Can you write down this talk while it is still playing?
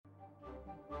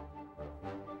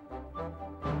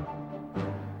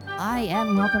Hi,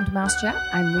 and welcome to Mouse Chat.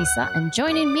 I'm Lisa, and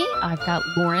joining me, I've got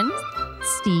Lauren,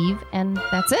 Steve, and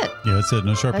that's it. Yeah, that's it.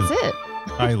 No Sharpie. That's it.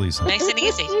 Hi, Lisa. Nice and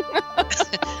easy.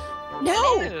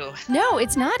 No,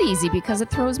 it's not easy because it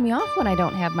throws me off when I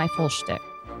don't have my full shtick.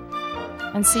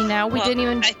 And see, now we didn't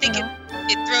even. I think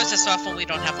it throws us off when we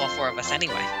don't have all four of us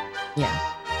anyway. Yeah,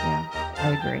 I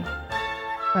agree.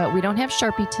 But we don't have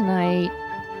Sharpie tonight,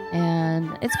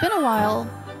 and it's been a while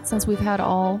since we've had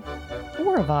all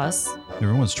four of us.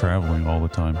 Everyone's traveling all the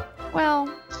time.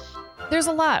 Well, there's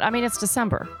a lot. I mean, it's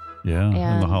December. Yeah,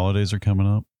 and the holidays are coming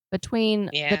up. Between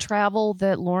the travel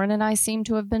that Lauren and I seem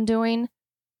to have been doing,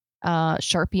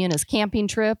 Sharpie and his camping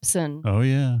trips, and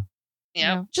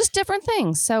just different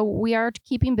things. So we are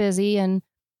keeping busy, and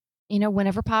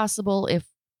whenever possible, if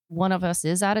one of us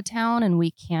is out of town and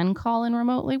we can call in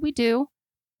remotely, we do.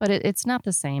 But it's not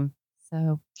the same.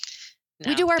 So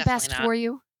we do our best for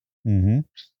you. Mm-hmm.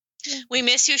 We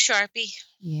miss you, Sharpie.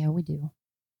 Yeah, we do.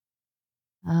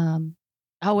 And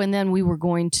then we were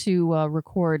going to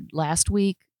record last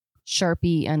week,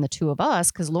 Sharpie and the two of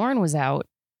us, because Lauren was out,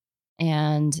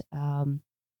 and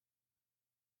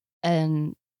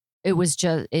it was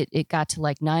just it got to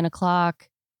like 9:00,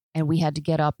 and we had to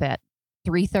get up at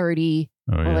 3:30.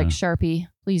 We're like, Sharpie,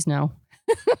 please no.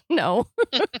 No.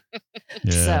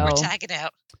 So we're tagging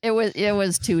out. It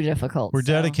was too difficult. We're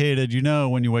dedicated.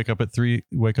 When you wake up at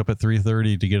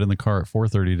 3:30 to get in the car at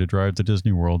 4:30 to drive to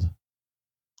Disney World.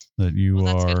 That's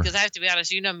good, because I have to be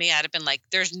honest, you know me, I'd have been like,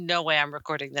 there's no way I'm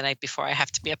recording the night before. I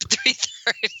have to be up at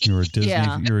 3:30.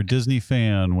 You're a Disney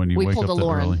fan when you wake up that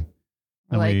early.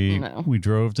 And we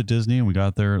drove to Disney and we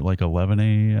got there at like 11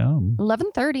 a.m.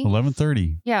 11:30.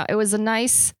 11:30. Yeah, it was a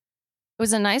nice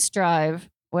drive.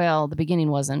 Well, the beginning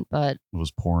wasn't, but it was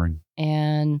pouring.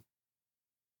 And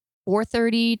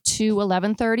 4:30 to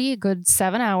 11:30, a good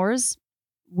 7 hours,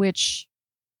 which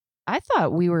I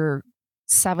thought we were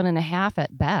 7.5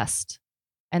 at best,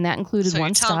 and that included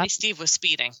one stop. So you're telling me Steve was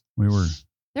speeding? We were.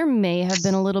 There may have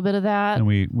been a little bit of that, and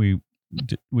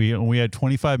we had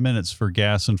 25 minutes for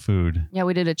gas and food. Yeah,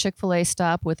 we did a Chick-fil-A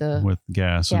stop with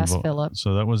gas fill up.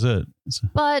 So that was it.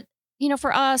 But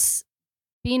for us,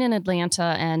 being in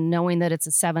Atlanta and knowing that it's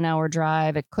a 7-hour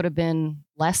drive, it could have been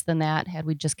less than that had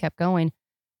we just kept going.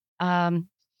 And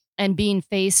being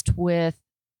faced with,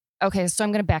 okay, so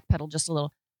I'm going to backpedal just a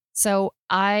little. So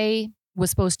I was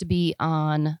supposed to be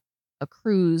on a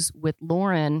cruise with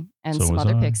Lauren and some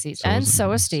other Pixies. So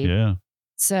was Steve. Yeah.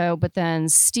 So, but then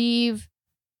Steve,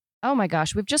 oh my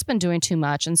gosh, we've just been doing too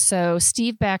much. And so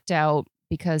Steve backed out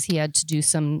because he had to do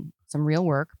some real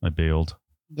work. I bailed.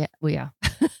 Yeah. Well, yeah.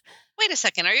 Wait a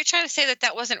second. Are you trying to say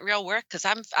that wasn't real work? Because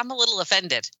I'm a little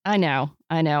offended. I know.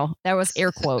 That was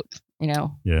air quote,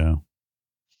 Yeah.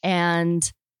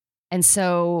 And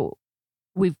so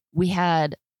we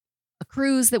had a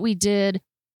cruise that we did,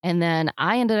 and then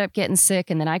I ended up getting sick,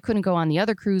 and then I couldn't go on the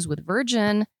other cruise with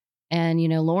Virgin and,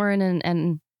 Lauren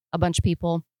and a bunch of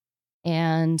people.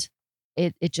 And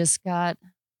it got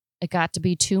to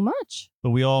be too much. But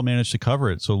we all managed to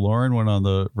cover it. So Lauren went on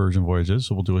the Virgin Voyages.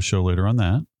 So we'll do a show later on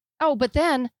that. Oh, but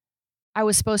then I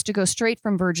was supposed to go straight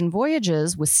from Virgin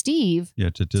Voyages with Steve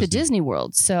to Disney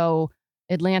World. So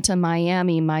Atlanta,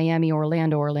 Miami,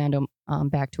 Orlando,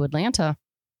 back to Atlanta.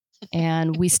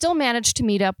 And we still managed to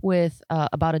meet up with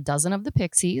about a dozen of the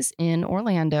Pixies in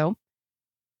Orlando.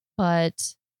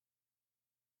 But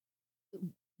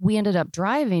we ended up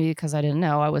driving because I didn't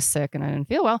know. I was sick and I didn't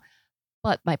feel well.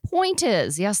 But my point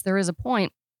is, yes, there is a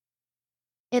point.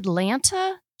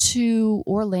 Atlanta to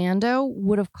Orlando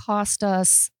would have cost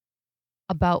us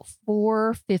about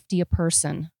 $450 a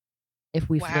person if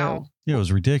we flew. Yeah, it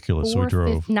was ridiculous. We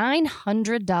drove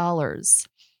 $900.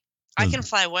 I can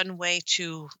fly one way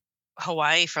to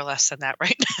Hawaii for less than that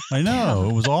right now. I know.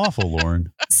 It was awful,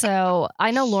 Lauren. So I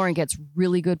know Lauren gets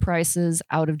really good prices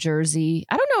out of Jersey.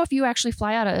 I don't know if you actually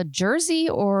fly out of Jersey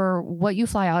or what you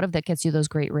fly out of that gets you those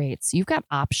great rates. You've got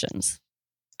options.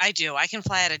 I do. I can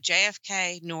fly out of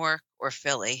JFK, Newark, or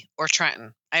Philly, or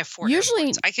Trenton. I have 4 usually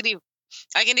airports.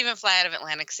 I can even fly out of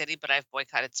Atlantic City, but I've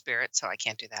boycotted Spirit, so I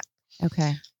can't do that.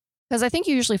 Okay. Because I think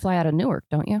you usually fly out of Newark,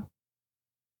 don't you?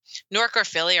 Newark or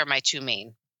Philly are my two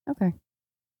main. Okay.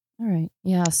 All right.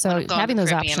 Yeah. So having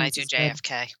those options. I do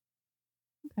JFK.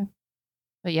 Okay.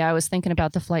 But yeah, I was thinking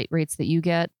about the flight rates that you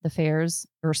get, the fares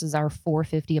versus our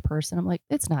 $450 a person. I'm like,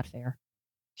 it's not fair.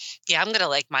 Yeah, I'm gonna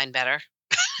like mine better.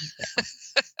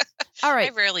 All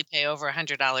right. I rarely pay over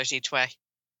 $100 each way.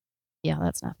 Yeah,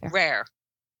 that's not fair. Rare.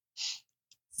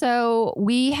 So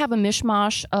we have a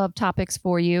mishmash of topics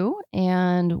for you,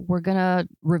 and we're going to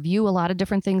review a lot of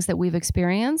different things that we've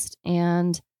experienced,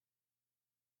 and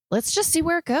let's just see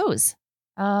where it goes.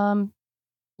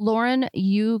 Lauren,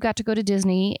 you got to go to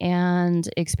Disney and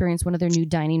experience one of their new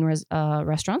dining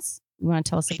restaurants. You want to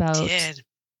tell us about? I did.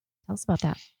 Tell us about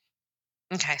that.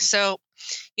 Okay, so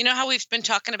you know how we've been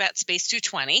talking about Space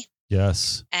 220?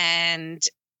 Yes. And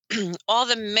all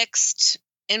the mixed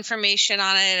information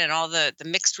on it and all the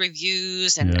mixed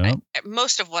reviews and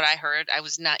most of what I heard, I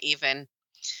was not even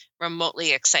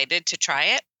remotely excited to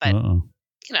try it, but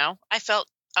you know, I felt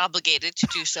obligated to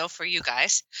do so for you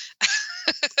guys.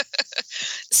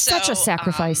 Such a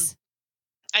sacrifice.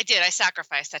 I did. I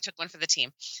sacrificed. I took one for the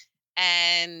team.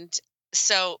 And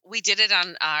so we did it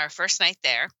on our first night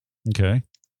there. Okay.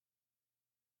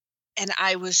 And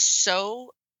I was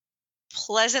so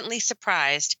pleasantly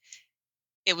surprised.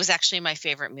 It was actually my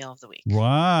favorite meal of the week.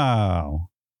 Wow.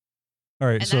 All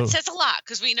right. And that says a lot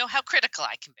because we know how critical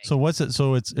I can be. So what's it?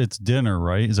 So it's dinner,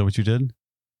 right? Is that what you did?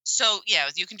 So yeah,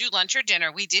 you can do lunch or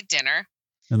dinner. We did dinner.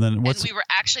 And then we were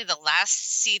actually the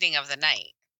last seating of the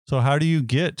night. So how do you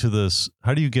get to this?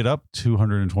 How do you get up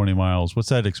 220 miles? What's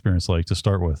that experience like to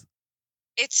start with?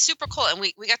 It's super cool. And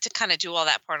we got to kind of do all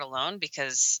that part alone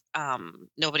because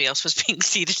nobody else was being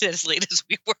seated as late as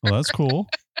we were. Well, that's cool.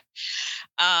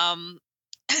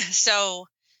 So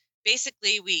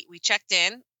basically we checked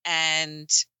in and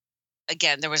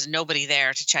again, there was nobody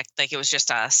there to check. Like it was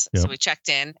just us. Yep. So we checked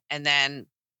in and then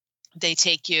they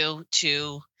take you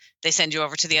to, they send you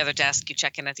over to the other desk. You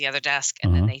check in at the other desk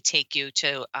and then they take you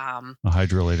to a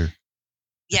hydrolator.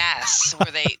 Yes,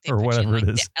 where they or put whatever you in, like, it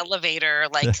is. the elevator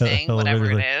like thing, whatever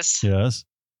it is. Yes.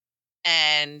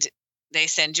 And they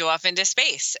send you off into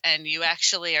space, and you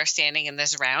actually are standing in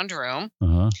this round room,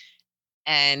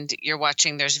 and you're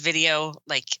watching. There's video,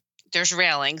 like there's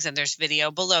railings, and there's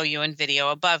video below you and video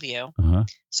above you.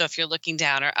 So if you're looking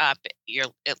down or up,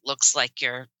 it looks like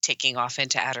you're taking off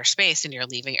into outer space and you're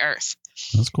leaving Earth.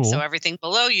 That's cool. So everything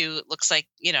below you looks like,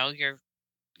 you know,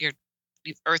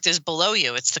 Earth is below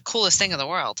you. It's the coolest thing in the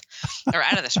world, or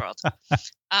out of this world.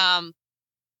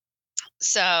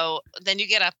 So then you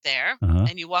get up there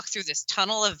and you walk through this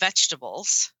tunnel of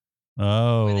vegetables.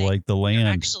 Oh, like the land.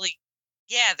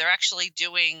 They're actually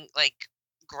doing like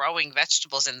growing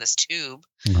vegetables in this tube.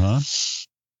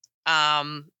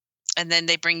 And then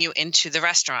they bring you into the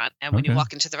restaurant. And when you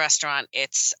walk into the restaurant,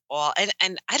 it's all,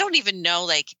 and I don't even know,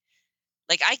 like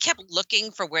I kept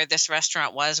looking for where this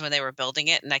restaurant was when they were building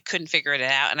it, and I couldn't figure it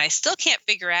out. And I still can't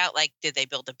figure out, like, did they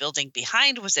build a building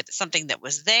behind? Was it something that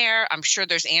was there? I'm sure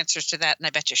there's answers to that, and I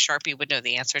bet you Sharpie would know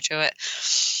the answer to it.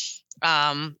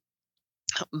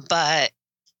 But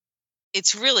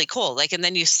it's really cool. Like, and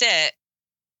then you sit,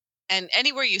 and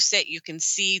anywhere you sit, you can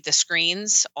see the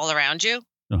screens all around you.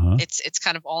 It's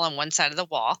kind of all on one side of the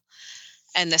wall.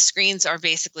 And the screens are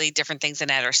basically different things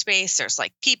in outer space. There's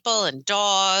like people and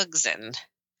dogs and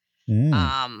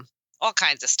all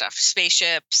kinds of stuff,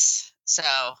 spaceships, so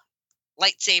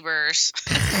lightsabers.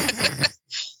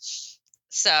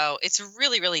 So it's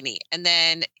really, really neat. And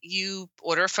then you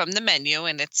order from the menu,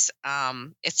 and it's a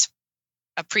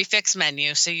prefix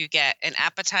menu. So you get an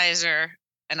appetizer,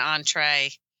 an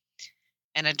entree,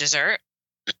 and a dessert.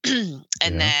 And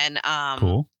then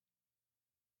cool.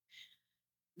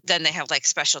 Then they have like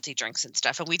specialty drinks and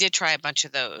stuff. And we did try a bunch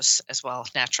of those as well,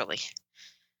 naturally.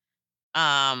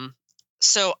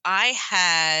 So I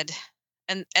had,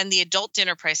 and the adult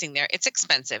dinner pricing there, it's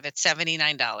expensive. It's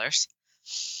 $79.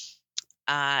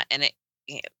 And it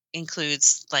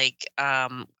includes like,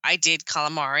 I did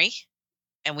calamari,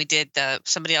 and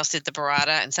somebody else did the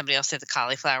burrata, and somebody else did the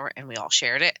cauliflower, and we all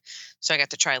shared it. So I got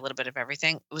to try a little bit of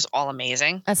everything. It was all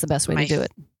amazing. That's the best way to do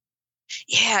it.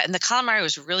 Yeah, and the calamari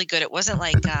was really good. It wasn't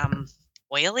like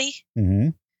oily.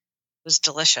 It was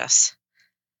delicious.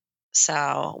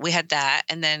 So we had that.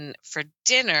 And then for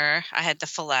dinner, I had the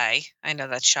filet. I know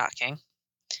that's shocking,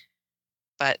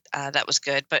 but that was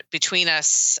good. But between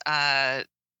us,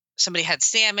 somebody had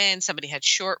salmon, somebody had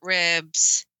short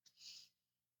ribs.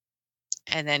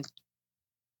 And then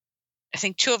I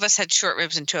think 2 of us had short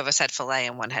ribs and 2 of us had filet,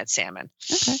 and 1 had salmon.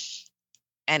 Okay.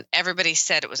 And everybody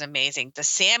said it was amazing. The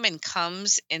salmon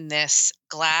comes in this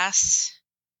glass,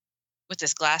 with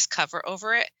this glass cover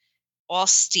over it, all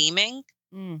steaming.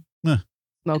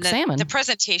 Smoked salmon. The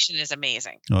presentation is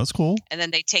amazing. Oh, that's cool. And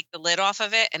then they take the lid off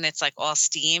of it, and it's like all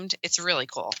steamed. It's really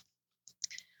cool.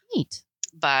 Neat.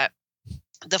 But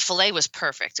the filet was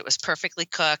perfect. It was perfectly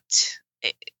cooked.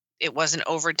 It wasn't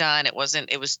overdone. It was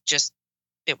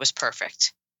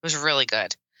perfect. It was really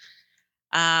good.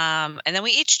 And then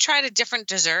we each tried a different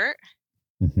dessert.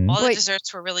 All the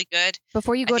desserts were really good.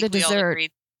 Before you go to dessert, we all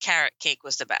agreed carrot cake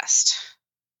was the best.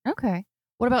 Okay.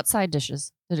 What about side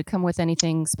dishes? Did it come with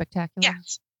anything spectacular?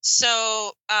 Yes.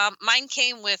 So mine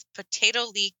came with potato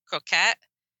leek croquette,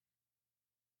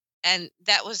 And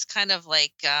that was kind of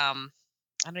like, I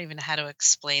don't even know how to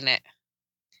explain it.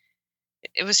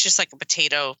 It was just like a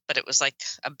potato, but it was like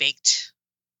a baked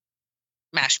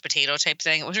mashed potato type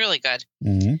thing. It was really good.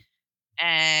 Mm-hmm.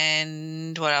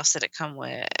 And what else did it come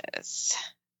with? I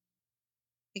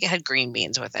think it had green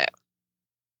beans with it.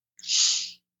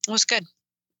 It was good.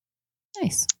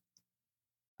 Nice.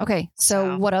 Okay,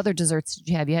 so what other desserts did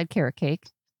you have? You had carrot cake.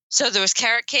 So there was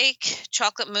carrot cake,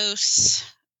 chocolate mousse,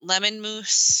 lemon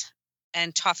mousse,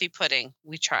 and toffee pudding.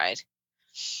 We tried.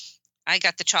 I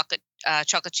got the chocolate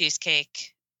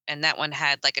cheesecake, and that one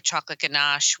had like a chocolate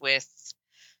ganache with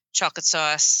chocolate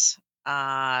sauce,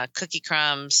 cookie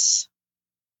crumbs,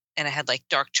 and it had like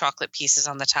dark chocolate pieces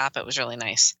on the top. It was really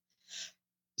nice.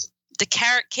 The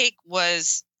carrot cake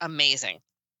was amazing.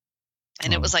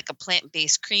 And it was like a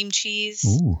plant-based cream cheese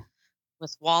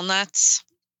with walnuts.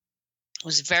 It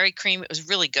was very creamy. It was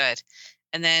really good.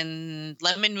 And then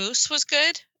lemon mousse was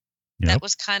good. Yep. That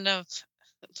was kind of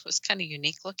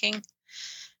unique looking,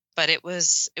 but it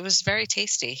was very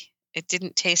tasty. It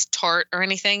didn't taste tart or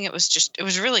anything. It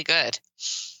was really good.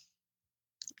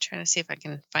 I'm trying to see if I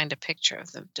can find a picture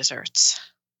of the desserts.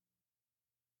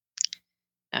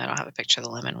 I don't have a picture of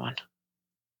the lemon one.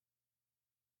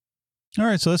 All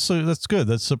right, so that's good.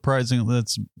 That's surprising.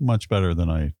 That's much better than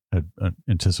I had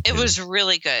anticipated. It was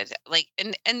really good. Like,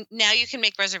 and now you can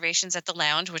make reservations at the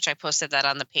lounge, which I posted that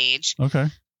on the page. Okay.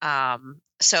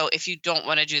 So if you don't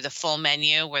want to do the full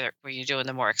menu, where you're doing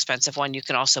the more expensive one, you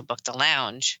can also book the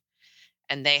lounge,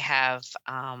 and they have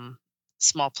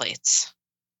small plates.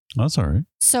 That's all right.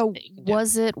 So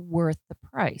was it worth the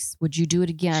price? Would you do it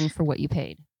again for what you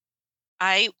paid?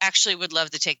 I actually would love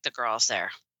to take the girls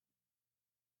there.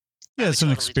 Yeah, it's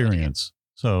an experience.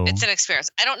 So it's an experience.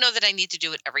 I don't know that I need to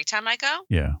do it every time I go.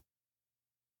 Yeah.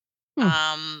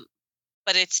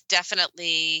 But it's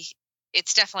definitely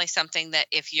something that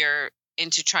if you're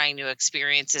into trying new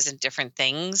experiences and different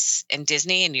things in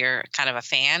Disney and you're kind of a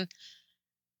fan,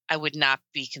 I would not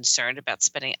be concerned about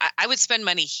spending. I would spend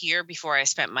money here before I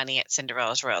spent money at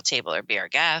Cinderella's Royal Table or Be Our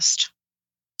Guest.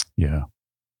 Yeah.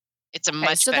 It's a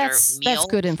much better meal. That's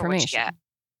good information.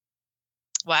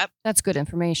 What? That's good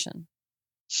information.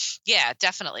 Yeah,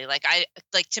 definitely.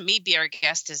 To me, Be Our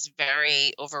Guest is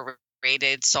very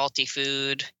overrated, salty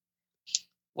food.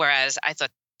 Whereas I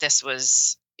thought this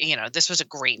was a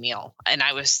great meal. And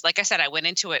I was, like I said, I went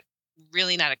into it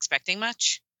really not expecting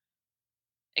much,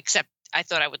 except I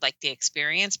thought I would like the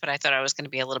experience, but I thought I was going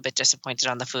to be a little bit disappointed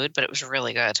on the food, but it was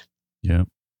really good. Yeah.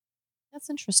 That's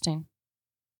interesting.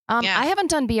 I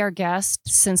haven't done Be Our Guest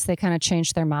since they kind of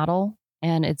changed their model.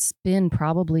 And it's been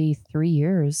probably 3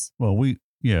 years. Well,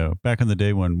 back in the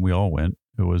day when we all went,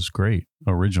 it was great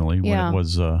when it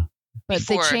was. But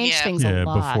before, they changed things a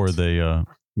lot. Before they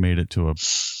made it to a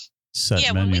set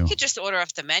menu. When we could just order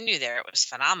off the menu there, it was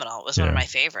phenomenal. It was one of my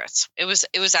favorites. It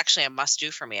was actually a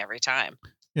must-do for me every time.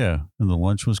 Yeah, and the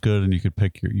lunch was good, and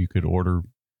you could order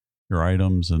your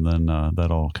items, and then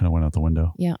that all kind of went out the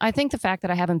window. Yeah, I think the fact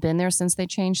that I haven't been there since they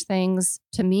changed things,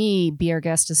 to me, Be Our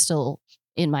Guest is still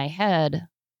in my head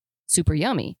super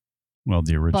yummy. Well,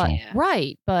 the original.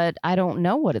 Right, but I don't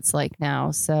know what it's like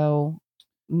now, so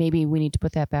maybe we need to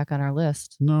put that back on our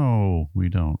list. No, we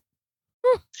don't.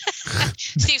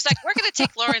 Steve's like, we're going to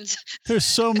take Lauren's. There's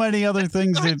so many other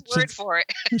things. Word for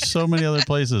it. There's so many other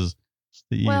places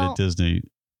to eat at Disney.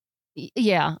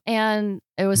 Yeah, and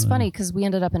it was funny because we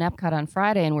ended up in Epcot on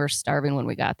Friday, and we were starving when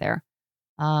we got there.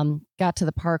 Got to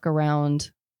the park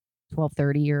around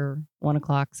 12:30 or 1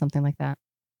 o'clock, something like that.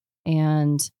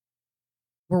 And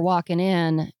we're walking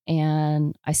in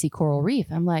and I see Coral Reef.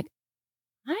 I'm like,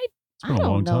 I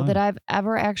don't know that I've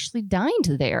ever actually dined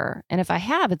there. And if I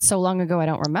have, it's so long ago, I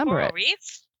don't remember Coral it.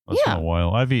 Reef? It's been a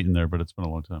while. I've eaten there, but it's been a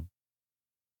long time.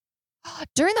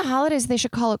 During the holidays, they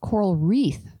should call it Coral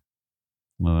Reef.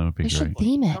 Well, that would be great. They should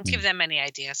theme it. Don't give them any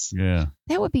ideas. Yeah.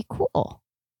 That would be cool.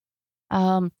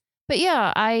 But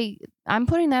yeah, I'm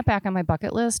putting that back on my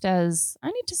bucket list as I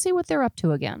need to see what they're up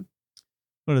to again.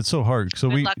 But it's so hard. So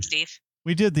Good luck, Steve.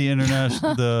 We did the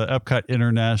Epcot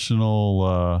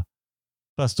International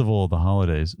Festival of the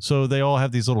Holidays. So they all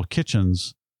have these little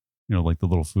kitchens, like the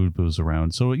little food booths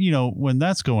around. So, when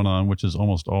that's going on, which is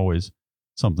almost always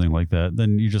something like that,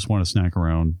 then you just want to snack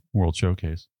around World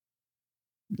Showcase.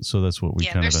 So that's what we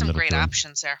kind of ended up doing. There's some great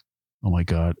options there. Oh my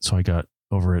God. So I got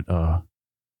over at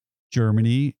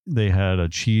Germany, they had a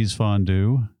cheese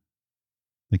fondue.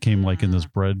 They came like in this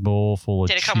bread bowl full of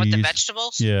cheese. Did it come with the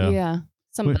vegetables? Yeah. Yeah.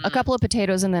 A couple of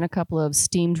potatoes and then a couple of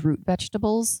steamed root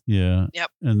vegetables. Yeah. Yep.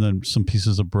 And then some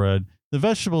pieces of bread. The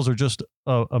vegetables are just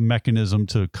a mechanism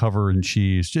to cover in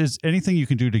cheese. Just anything you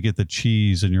can do to get the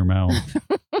cheese in your mouth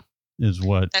is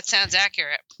what. That sounds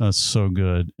accurate. That's so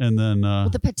good. And then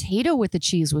the potato with the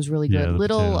cheese was really good. Yeah, the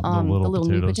little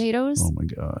new potatoes. Oh my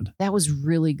God. That was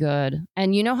really good.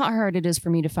 And you know how hard it is for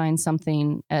me to find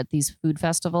something at these food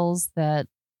festivals that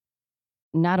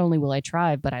not only will I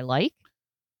try, but I like?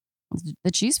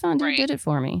 The cheese fondue did it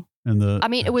for me. And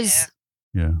it was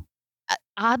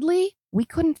oddly, we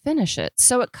couldn't finish it.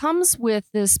 So it comes with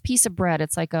this piece of bread.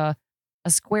 It's like a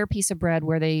square piece of bread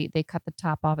where they cut the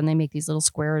top off and they make these little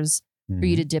squares for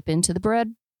you to dip into the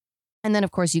bread. And then,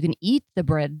 of course, you can eat the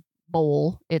bread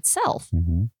bowl itself.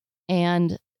 Mm-hmm.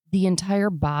 And the entire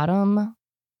bottom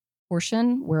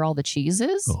portion where all the cheese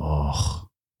is,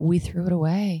 we threw it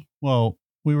away. Well,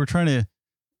 we were trying to...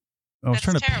 I was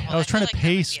trying to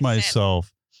pace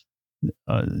myself,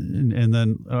 and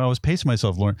then I was pacing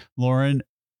myself. Lauren,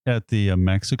 at the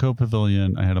Mexico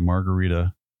Pavilion, I had a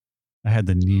margarita. I had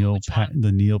the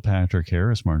Neil Patrick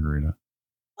Harris margarita.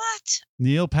 What?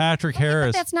 Neil Patrick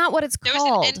Harris. That's not what it's called.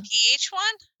 There was an NPH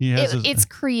one. It's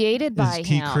created by him.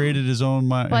 He created his own.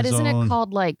 But isn't it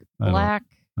called like black?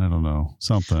 I don't know.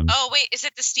 Something. Oh wait, is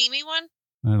it the steamy one?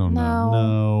 I don't know.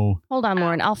 No. Hold on,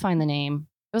 Lauren. I'll find the name.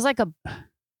 It was like a.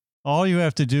 All you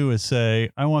have to do is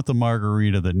say, I want the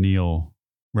margarita that Neil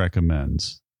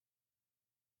recommends.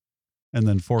 And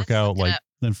then fork out like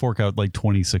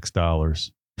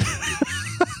 $26.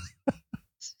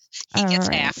 He gets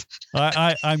half.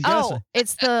 I'm guessing.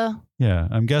 It's the. Yeah,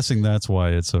 I'm guessing that's why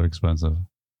it's so expensive.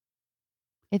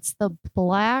 It's the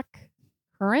black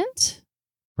currant?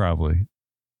 Probably.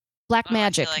 Black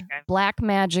Magic. Black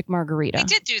Magic margarita. We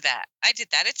did do that. I did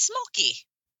that. It's smoky.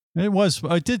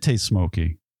 It did taste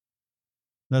smoky.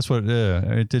 That's what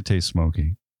it did taste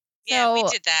smoky. Yeah, we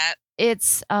did that.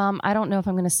 It's I don't know if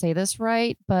I'm going to say this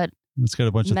right, but it's got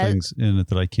a bunch of things in it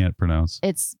that I can't pronounce.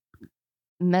 It's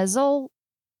mezol,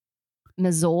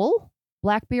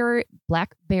 blackberry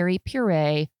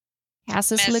puree,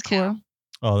 cassis liqueur.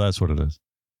 Oh, that's what it is.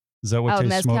 Is that what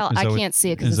tastes smoky? I can't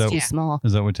see it because it's too small.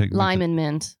 Is that what takes lime and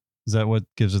mint? Is that what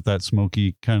gives it that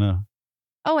smoky kind of?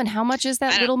 Oh, and how much is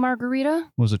that little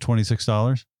margarita? Was it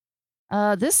 $26?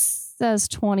 This says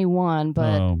 21,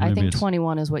 but I think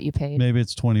 21 is what you paid. Maybe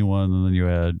it's 21, and then you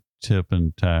add tip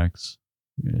and tax.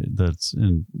 That's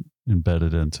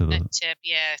embedded into the tip.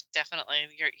 Yeah, definitely.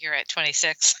 You're at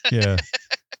 26. Yeah.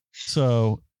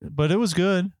 So, but it was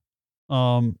good.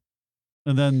 And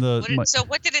then so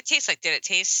what did it taste like? Did it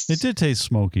taste? It did taste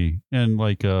smoky and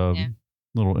like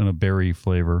little in a berry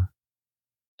flavor,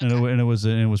 okay. and it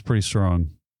was pretty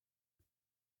strong.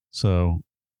 So.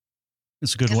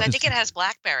 It's a good one. Because I think it has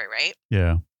blackberry, right?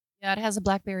 Yeah. Yeah, it has a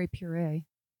blackberry puree.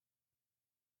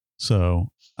 So,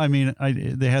 I mean,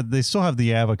 they still have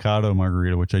the avocado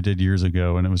margarita, which I did years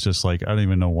ago, and it was just like I don't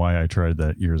even know why I tried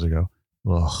that years ago.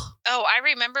 Ugh. Oh, I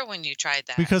remember when you tried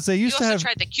that. Because they used to have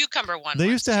tried the cucumber one. They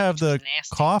used to have the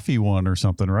coffee one or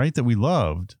something, right? That we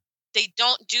loved. They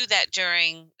don't do that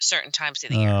during certain times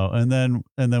of the year. Oh, and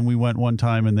then we went one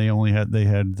time and they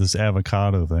had this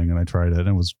avocado thing, and I tried it, and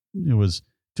it was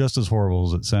just as horrible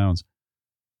as it sounds.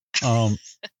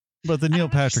 But the Neil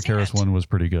Patrick Harris one was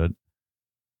pretty good.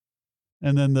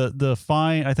 And then the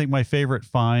find, I think my favorite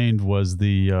find was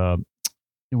it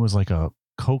was like a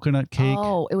coconut cake.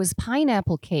 Oh, it was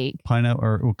pineapple cake. Pineapple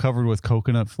or covered with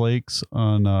coconut flakes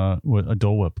on a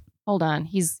Dole Whip. Hold on.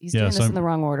 He's doing this in the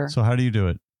wrong order. So how do you do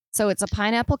it? So it's a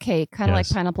pineapple cake, kind of like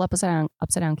pineapple upside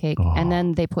down cake. Oh. And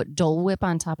then they put Dole Whip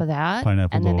on top of that.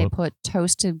 Pineapple and then Dole they put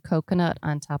toasted coconut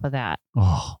on top of that.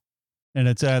 Oh. And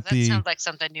it's at that sounds like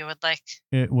something you would like.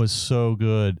 It was so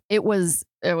good. It was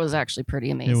actually pretty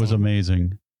amazing. It was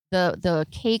amazing. The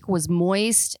cake was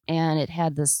moist and it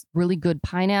had this really good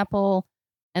pineapple.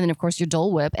 And then, of course, your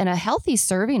Dole Whip and a healthy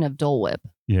serving of Dole Whip.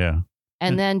 Yeah.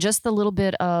 And then just the little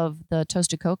bit of the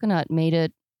toasted coconut made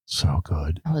it so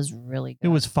good. It was really good. It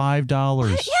was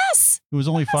 $5. Yes. It was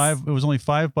only $5. It was only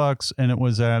 $5, and it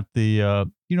was at the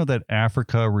that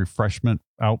Africa refreshment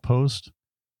outpost.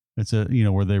 It's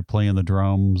where they're playing the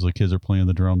drums. The kids are playing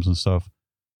the drums and stuff.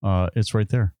 It's right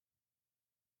there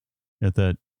at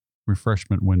that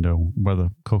refreshment window by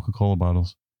the Coca-Cola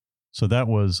bottles. So that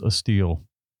was a steal.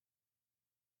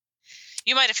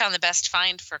 You might have found the best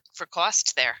find for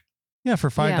cost there. Yeah, for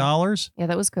 $5. Yeah,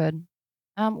 that was good.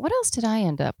 What else did I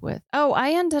end up with? Oh,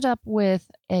 I ended up with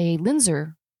a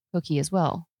Linzer cookie as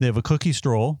well. They have a cookie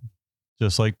stroll,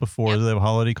 just like before. Yep. They have a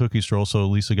holiday cookie stroll. So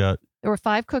Lisa got... There were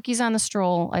 5 cookies on the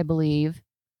stroll, I believe.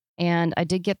 And I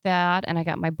did get that. And I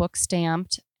got my book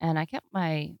stamped. And I kept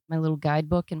my little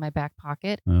guidebook in my back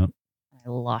pocket. Yep. I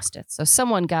lost it. So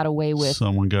someone got away with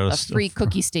a free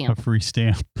cookie stamp. A free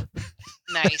stamp.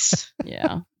 Nice.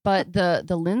 Yeah. But the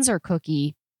Linzer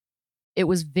cookie It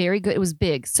was very good. It was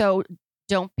big. So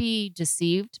don't be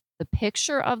deceived. The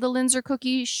picture of the Linzer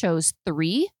cookie shows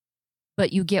 3,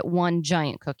 but you get 1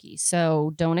 giant cookie.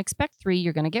 So don't expect 3.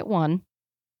 You're going to get 1.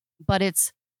 But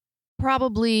it's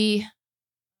probably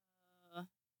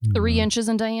 3 inches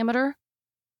in diameter.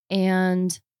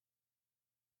 And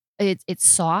it's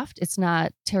soft. It's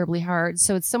not terribly hard.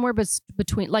 So it's somewhere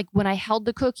between, like when I held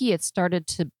the cookie, it started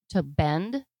to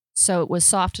bend. So it was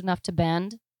soft enough to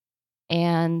bend.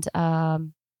 And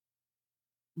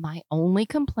my only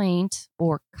complaint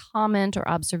or comment or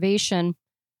observation,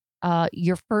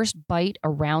 your first bite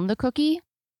around the cookie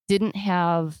didn't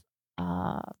have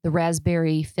the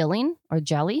raspberry filling or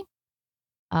jelly.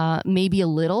 Maybe a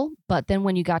little, but then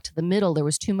when you got to the middle, there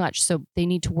was too much. So they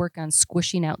need to work on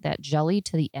squishing out that jelly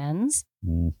to the ends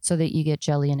so that you get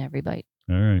jelly in every bite.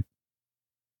 All right.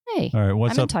 Hey, all right.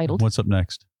 What's I'm up? entitled. What's up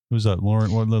next? Who's that?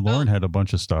 Lauren. Well, Lauren had a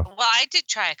bunch of stuff. Well, I did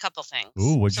try a couple things.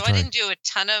 Ooh, what'd you try? I didn't do a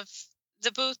ton of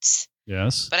the boots.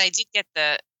 Yes. But I did get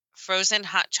the frozen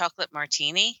hot chocolate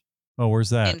martini. Oh, where's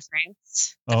that? In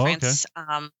France. France.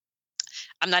 Okay.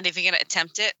 I'm not even going to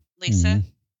attempt it, Lisa. Mm-hmm.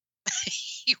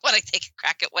 You want to take a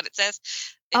crack at what it says?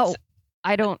 It's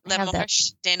I don't Le have that.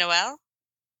 de Noël.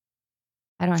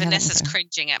 I don't Vanessa's have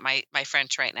cringing at my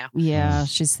French right now. Yeah,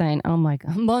 she's saying, "Oh my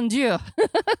God, mon Dieu."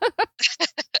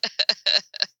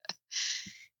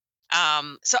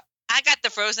 So I got the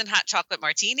frozen hot chocolate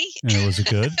martini. And was it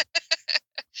good?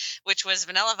 Which was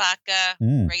vanilla vodka,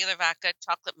 regular vodka,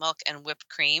 chocolate milk, and whipped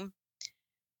cream.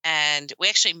 And we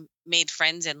actually made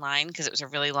friends in line because it was a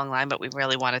really long line, but we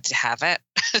really wanted to have it.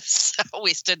 So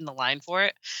we stood in the line for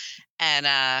it.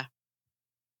 And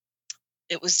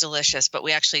it was delicious. But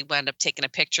we actually wound up taking a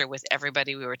picture with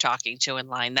everybody we were talking to in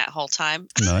line that whole time.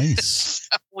 Nice.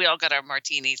 So we all got our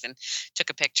martinis and took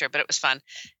a picture, but it was fun.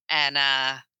 And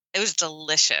it was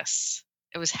delicious.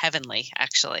 It was heavenly,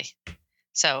 actually.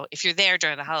 So if you're there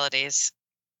during the holidays,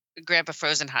 grab a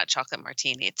frozen hot chocolate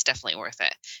martini. It's definitely worth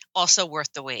it. Also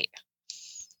worth the wait.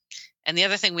 And the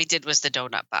other thing we did was the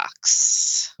donut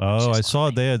box. Oh, I saw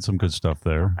they had some good stuff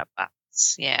there. Donut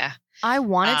box. Yeah. I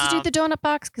wanted to do the donut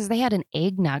box because they had an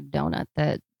eggnog donut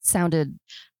that sounded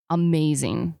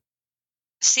amazing.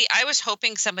 See, I was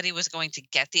hoping somebody was going to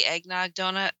get the eggnog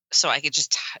donut so I could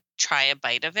just try a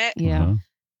bite of it. Yeah. Uh-huh.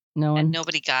 No one. And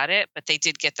nobody got it, but they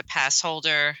did get the pass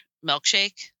holder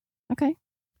milkshake. Okay.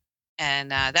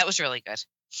 And that was really good.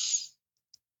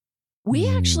 We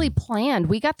actually planned.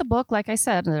 We got the book, like I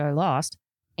said, that I lost.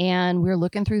 And we were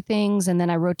looking through things. And then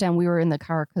I wrote down we were in the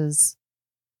car because,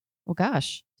 well,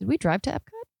 gosh, did we drive to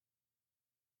Epcot?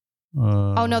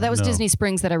 Oh, no, that was Disney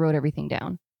Springs that I wrote everything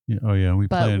down. Yeah, oh, yeah. We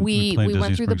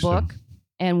went through the book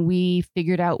and we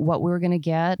figured out what we were going to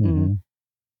get. And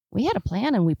we had a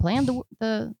plan and we planned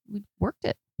we worked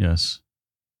it. Yes.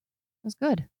 It was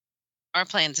good. Our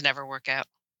plans never work out.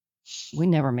 We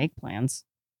never make plans.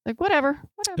 Like whatever.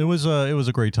 It was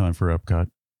a great time for Epcot.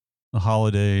 The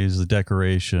holidays, the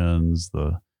decorations,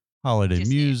 the holiday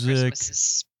Disney music. Christmas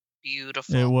is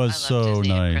beautiful. It was so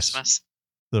nice.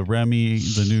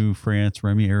 The new France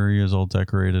Remy area is all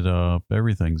decorated up.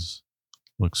 Everything's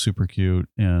looks super cute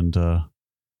and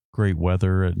great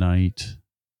weather at night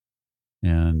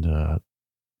and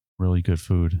really good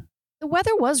food. The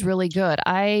weather was really good.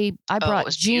 I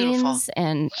brought jeans beautiful.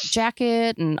 And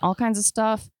jacket and all kinds of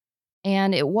stuff.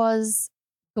 And it was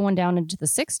going down into the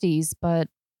 60s, but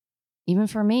even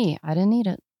for me, I didn't need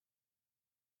it.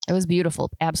 It was beautiful.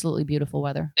 Absolutely beautiful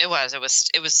weather. It was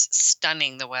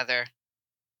stunning, the weather.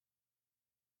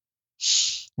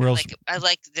 Where else? I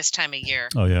like this time of year.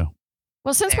 Oh yeah.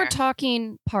 Well, since we're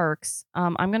talking parks,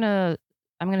 I'm gonna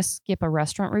skip a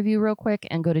restaurant review real quick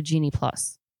and go to Genie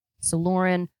Plus. So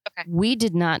Lauren, we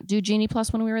did not do Genie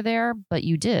Plus when we were there, but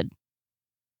you did.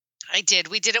 I did.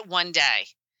 We did it one day.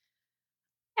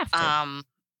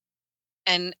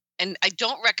 And I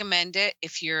don't recommend it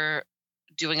if you're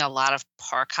doing a lot of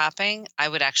park hopping. I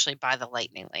would actually buy the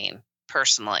Lightning Lane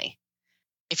personally,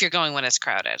 if you're going when it's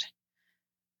crowded.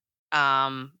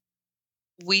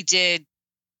 We did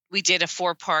a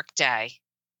 4-park day,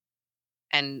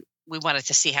 and we wanted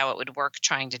to see how it would work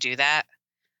trying to do that.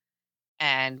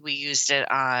 And we used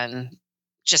it on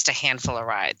just a handful of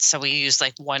rides. So we used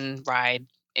like one ride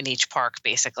in each park,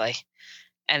 basically.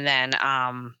 And then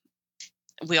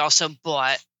we also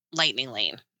bought Lightning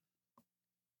Lane.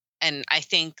 And I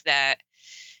think that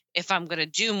if I'm going to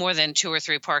do more than 2 or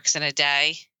 3 parks in a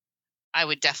day, I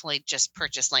would definitely just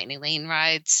purchase Lightning Lane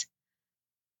rides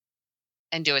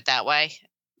and do it that way,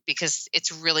 because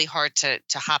it's really hard to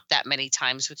hop that many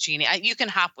times with Genie. You can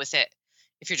hop with it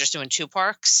if you're just doing 2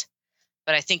 parks.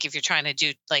 But I think if you're trying to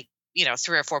do 3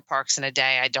 or 4 parks in a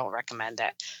day, I don't recommend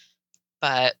it.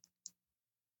 But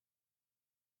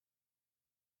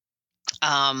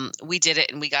we did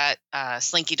it, and we got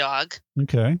Slinky Dog.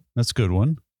 Okay, that's a good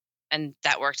one. And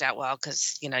that worked out well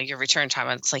because, your return time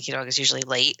on Slinky Dog is usually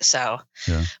late. So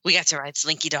we got to ride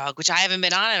Slinky Dog, which I haven't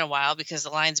been on in a while because the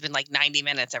line's been like 90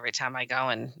 minutes every time I go.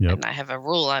 And I have a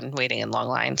rule on waiting in long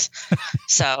lines.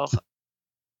 So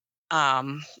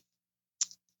I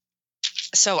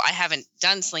haven't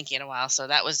done Slinky in a while. So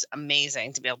that was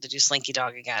amazing to be able to do Slinky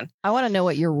Dog again. I want to know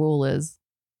what your rule is.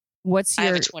 I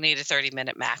have a 20 to 30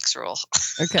 minute max rule.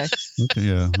 Okay.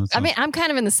 Yeah. I mean, I'm kind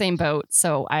of in the same boat.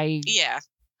 So Yeah.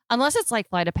 Unless it's like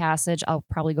Flight of Passage, I'll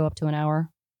probably go up to an hour.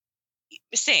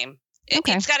 Same.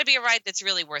 Okay. It's got to be a ride that's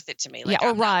really worth it to me. Like,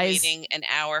 or I'm Rise. not waiting an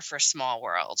hour for Small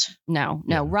World. No.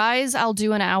 Rise, I'll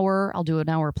do an hour. I'll do an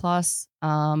hour plus.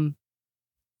 So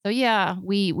yeah,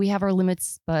 we have our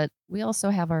limits, but we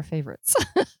also have our favorites.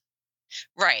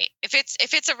 Right. If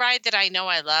it's a ride that I know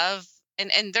I love,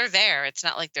 and they're there, it's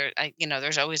not like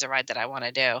there's always a ride that I want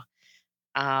to do.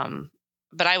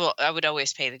 But I would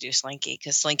always pay to do Slinky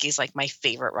because Slinky's like my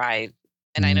favorite ride.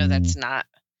 And I know that's not,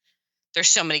 there's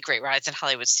so many great rides in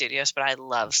Hollywood Studios, but I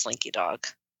love Slinky Dog.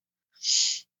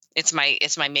 It's my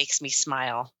makes me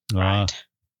smile ride.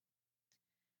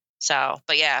 So,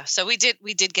 but yeah, so we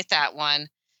did get that one.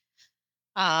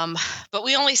 But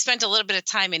we only spent a little bit of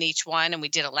time in each one, and we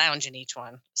did a lounge in each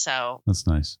one. So that's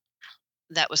nice.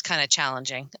 That was kind of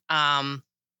challenging.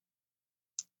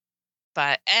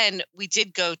 And we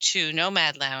did go to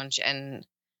Nomad Lounge, and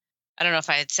I don't know if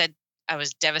I had said I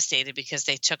was devastated because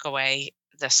they took away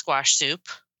the squash soup.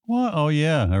 What? Oh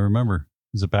yeah, I remember.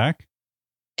 Is it back?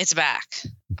 It's back,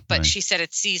 but she said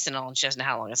it's seasonal and she doesn't know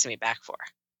how long it's gonna be back for.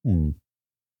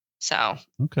 So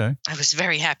okay, I was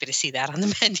very happy to see that on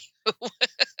the menu.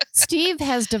 Steve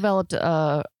has developed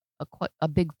a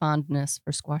big fondness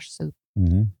for squash soup.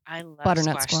 Mm-hmm. I love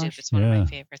butternut squash soup. It's one of my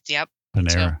favorites. Yep.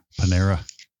 Panera.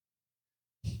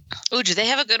 Oh, do they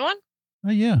have a good one?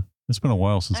 Yeah. It's been a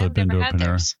while since I've been to a Panera.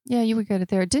 Theirs. Yeah, you were good at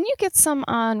there. Didn't you get some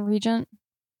on Regent?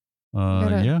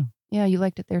 Yeah. Yeah, you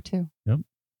liked it there too. Yep.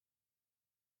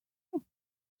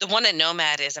 The one at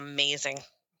Nomad is amazing.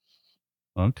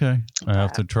 Okay. I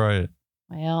have to try it.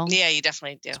 Well, yeah, you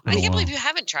definitely do. I can't believe you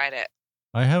haven't tried it.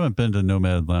 I haven't been to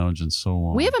Nomad Lounge in so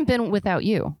long. We haven't been without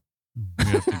you. We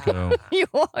have to go. You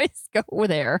always go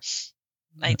there.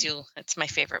 I do. It's my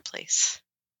favorite place.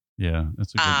 Yeah,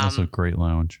 that's a great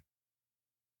lounge.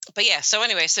 But yeah, so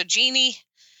anyway, so Genie,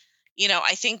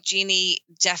 I think Genie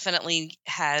definitely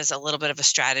has a little bit of a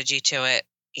strategy to it.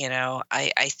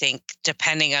 I think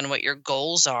depending on what your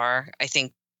goals are, I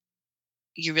think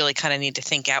you really kind of need to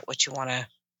think out what you want to.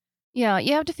 Yeah,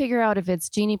 you have to figure out if it's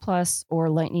Genie Plus or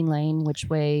Lightning Lane, which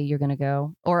way you're going to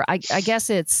go. Or I guess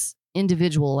it's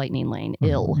individual Lightning Lane,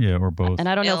 IL. Yeah, or both. And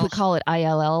I don't know if we call it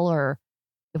ILL or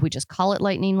if we just call it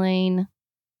Lightning Lane.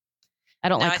 I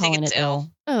don't like calling it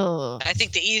ill. Oh. I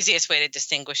think the easiest way to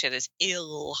distinguish it is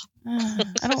ill. I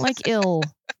don't like ill.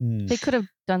 They could have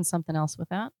done something else with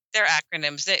that. They're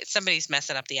acronyms. Somebody's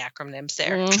messing up the acronyms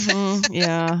there. Mm-hmm.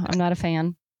 Yeah, I'm not a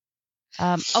fan.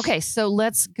 Okay, so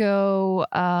let's go.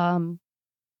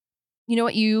 You know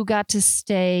what? You got to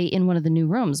stay in one of the new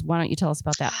rooms. Why don't you tell us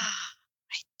about that?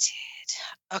 I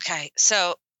did. Okay,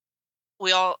 so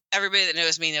everybody that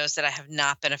knows me knows that I have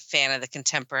not been a fan of the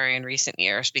Contemporary in recent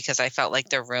years because I felt like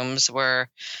their rooms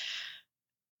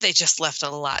they just left a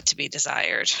lot to be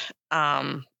desired.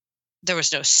 There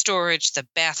was no storage. The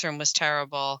bathroom was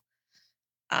terrible.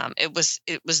 It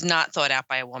was not thought out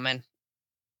by a woman.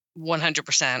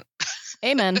 100%.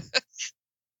 Amen.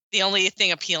 The only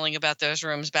thing appealing about those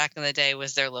rooms back in the day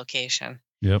was their location.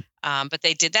 Yep. But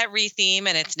they did that retheme,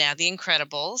 and it's now the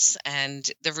Incredibles, and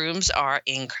the rooms are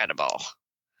incredible.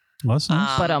 That's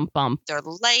nice. They're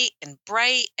light and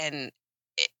bright, and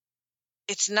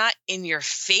it's not in your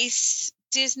face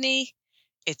Disney.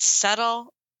 It's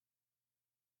subtle,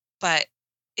 but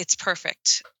it's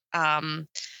perfect. They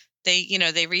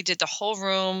redid the whole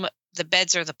room. The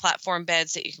beds are the platform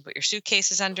beds that you can put your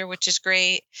suitcases under, which is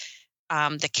great.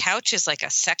 The couch is like a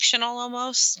sectional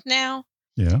almost now.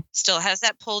 Yeah. Still has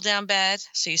that pull down bed,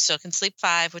 so you still can sleep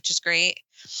 5, which is great.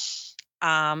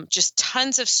 Just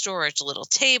tons of storage, little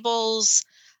tables,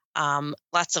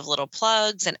 lots of little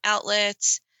plugs and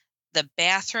outlets. The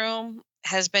bathroom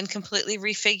has been completely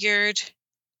refigured.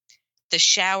 The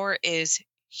shower is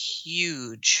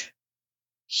huge.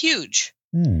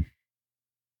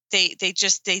 They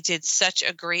did such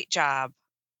a great job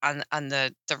on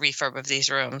the refurb of these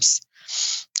rooms.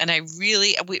 And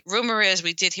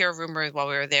we did hear a rumor while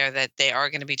we were there that they are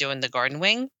going to be doing the garden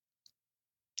wing.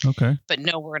 Okay. But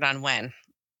no word on when.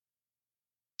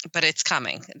 but it's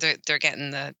coming. They're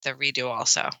getting the redo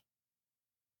also,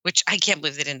 which I can't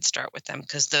believe they didn't start with them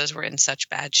because those were in such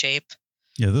bad shape.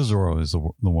 Yeah, those are always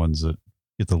the ones that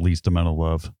get the least amount of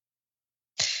love.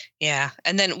 Yeah,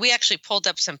 and then we actually pulled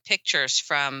up some pictures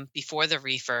from before the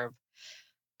refurb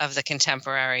of the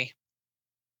Contemporary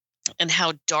and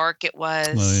how dark it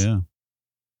was. Oh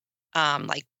yeah.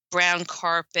 Like brown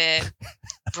carpet,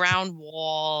 brown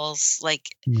walls, like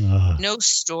no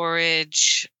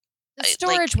storage. The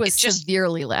storage was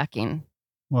severely lacking.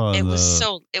 Well, it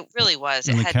really was.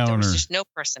 There was just no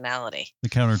personality. The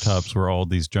countertops were all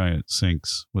these giant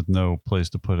sinks with no place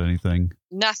to put anything.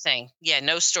 Nothing. Yeah,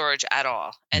 no storage at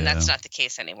all. And that's not the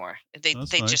case anymore. They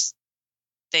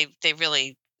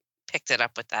really picked it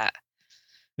up with that.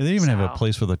 Yeah, they didn't even have a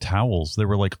place for the towels. They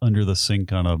were like under the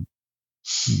sink on a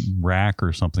rack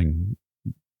or something.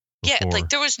 Before. Yeah, like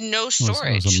there was no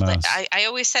storage. It was a mess. Like, I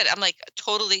always said, I'm like,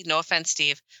 totally, no offense,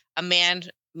 Steve, a man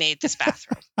made this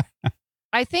bathroom.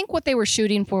 I think what they were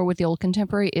shooting for with the old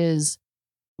Contemporary is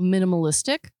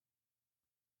minimalistic,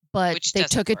 but they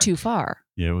took it too far.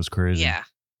 Yeah, it was crazy. Yeah.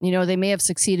 You know, they may have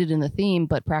succeeded in the theme,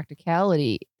 but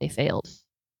practicality, they failed.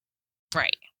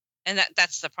 Right. And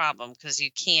that's the problem because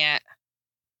you can't.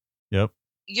 Yep.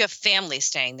 You have families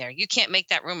staying there. You can't make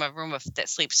that room that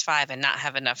sleeps 5 and not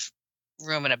have enough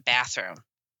room in a bathroom.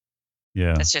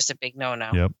 Yeah. That's just a big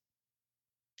no-no. Yep.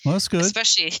 Well, that's good.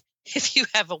 Especially if you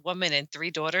have a woman and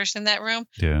 3 daughters in that room.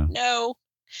 Yeah. No.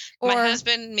 My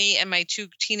husband, me, and my 2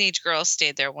 teenage girls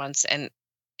stayed there once, and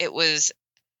it was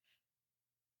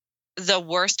the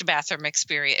worst bathroom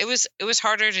experience. It was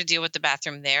harder to deal with the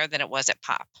bathroom there than it was at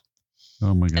Pop.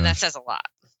 Oh my god. And that says a lot.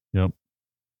 Yep.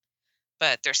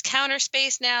 But there's counter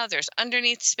space now. There's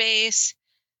underneath space.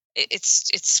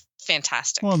 It's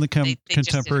fantastic. Well, and the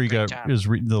Contemporary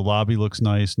the lobby looks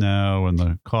nice now, and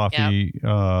the coffee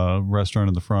restaurant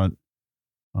in the front,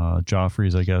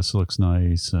 Joffrey's, I guess, looks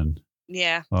nice, and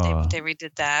yeah, they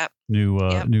redid that. New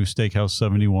Steakhouse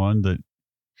 71 that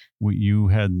you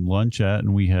had lunch at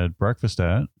and we had breakfast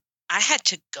at. I had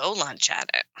to go lunch at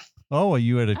it. Oh,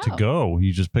 you had it to go.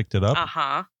 You just picked it up.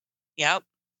 Yep.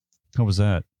 How was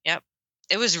that? Yep.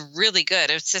 It was really good.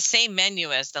 It's the same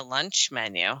menu as the lunch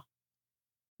menu.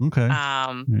 Okay.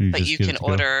 But you can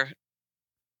order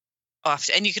off,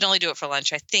 and you can only do it for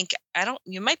lunch.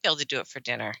 You might be able to do it for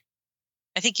dinner.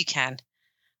 I think you can.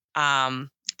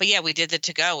 But yeah, we did the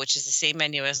to-go, which is the same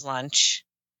menu as lunch.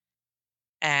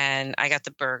 And I got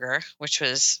the burger, which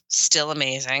was still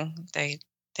amazing. They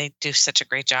do such a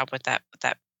great job with that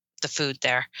the food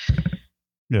there.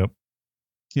 Yep.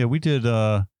 Yeah, we did.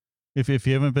 If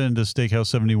you haven't been to Steakhouse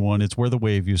 71, it's where the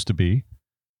Wave used to be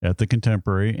at the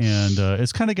Contemporary, and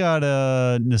it's kind of got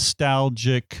a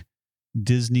nostalgic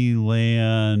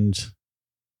Disneyland,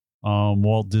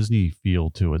 Walt Disney feel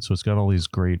to it. So it's got all these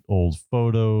great old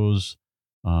photos,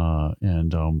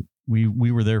 and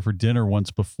we were there for dinner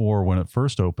once before when it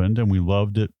first opened, and we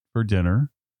loved it for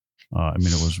dinner. I mean,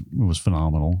 it was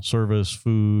phenomenal. Service,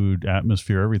 food,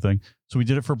 atmosphere, everything. So we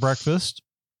did it for breakfast,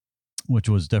 which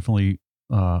was definitely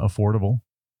affordable.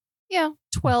 Yeah,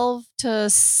 12 to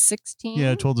 16.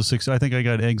 Yeah, 12 to 16. I think I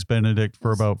got eggs Benedict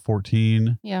for about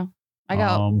 14. Yeah. I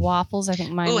got waffles. I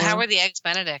think mine. Ooh, how were the eggs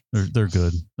Benedict? They're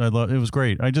good. It was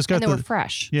great. I just got they were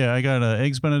fresh. Yeah, I got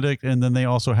eggs Benedict, and then they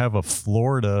also have a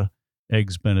Florida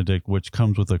eggs Benedict, which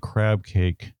comes with a crab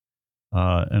cake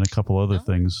and a couple other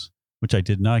things, which I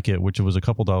did not get, which was a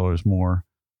couple dollars more.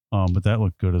 But that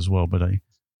looked good as well. But I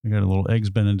got a little eggs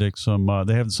Benedict.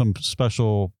 They have some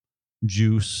special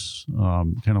juice,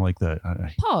 kind of like that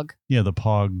Pog. Yeah, the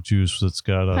Pog juice that's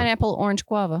got pineapple, orange,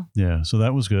 guava. Yeah, so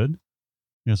that was good.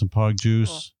 You got some Pog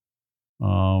juice.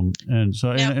 Cool. And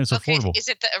so and it's affordable. Is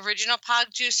it the original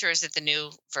Pog juice or is it the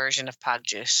new version of Pog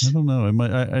juice? I don't know. It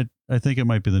might. I think it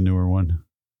might be the newer one.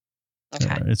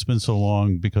 Okay. It's been so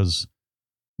long because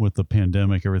with the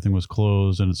pandemic, everything was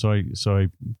closed, and so I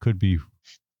could be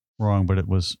wrong, but it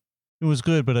was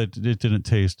good, but it didn't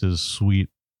taste as sweet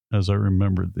as I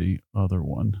remembered the other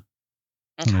one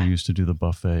when I used to do the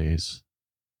buffets.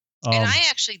 And I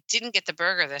actually didn't get the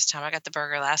burger this time. I got the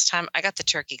burger last time. I got the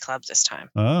turkey club this time.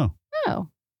 Oh.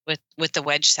 With the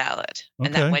wedge salad. Okay.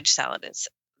 And that wedge salad is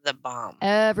the bomb.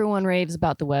 Everyone raves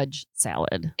about the wedge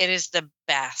salad. It is the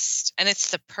best. And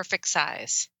it's the perfect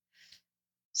size.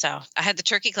 So I had the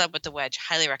turkey club with the wedge.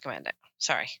 Highly recommend it.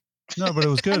 Sorry. No, but it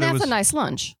was good. And that's a nice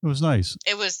lunch. It was nice.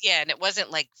 It was, yeah. And it wasn't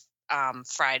like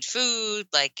fried food.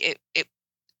 Like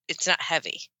it's not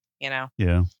heavy, you know?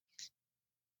 Yeah.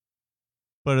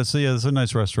 But it's a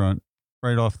nice restaurant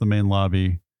right off the main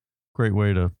lobby. Great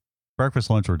way to breakfast,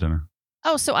 lunch, or dinner.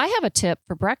 Oh, so I have a tip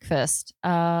for breakfast.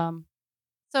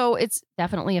 So it's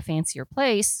definitely a fancier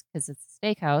place because it's a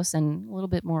steakhouse and a little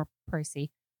bit more pricey.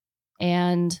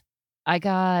 And I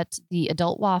got the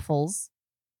adult waffles,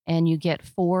 and you get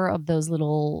 4 of those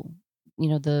little,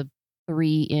 the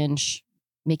 3-inch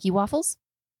Mickey waffles.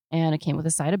 And it came with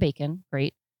a side of bacon.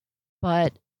 Great.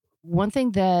 But one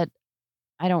thing that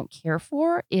I don't care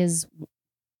for is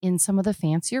in some of the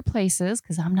fancier places,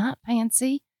 because I'm not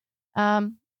fancy,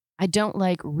 I don't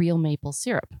like real maple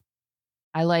syrup.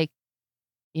 I like,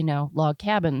 log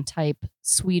cabin type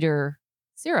sweeter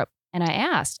syrup. And I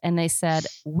asked, and they said,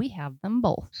 we have them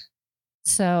both.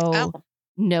 So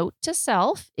note to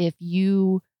self, if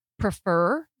you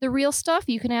prefer the real stuff,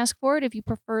 you can ask for it. If you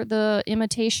prefer the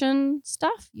imitation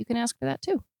stuff, you can ask for that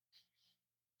too.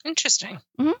 Interesting.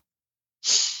 Mm-hmm.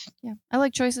 Yeah, I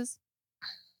like choices.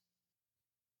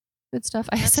 Good stuff.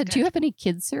 I said, do you have any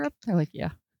kids syrup? They're like, yeah.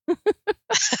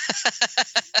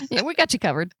 Yeah, we got you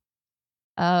covered.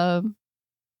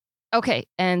 Okay,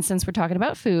 and since we're talking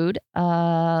about food,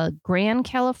 Grand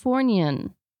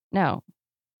Californian. No.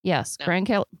 Yes,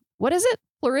 no. What is it?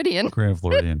 Floridian. Grand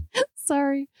Floridian.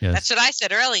 Sorry. Yes. That's what I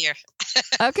said earlier.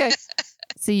 Okay.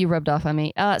 See, you rubbed off on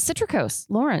me. Citricos,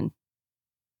 Lauren.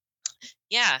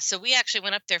 Yeah, so we actually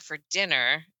went up there for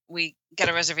dinner. We got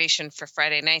a reservation for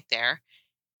Friday night there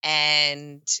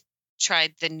and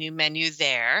tried the new menu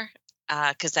there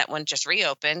because that one just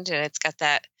reopened, and it's got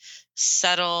that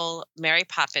subtle Mary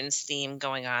Poppins theme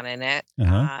going on in it.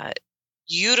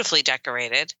 Beautifully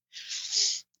decorated.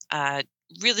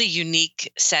 Really unique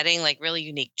setting, like really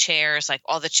unique chairs. Like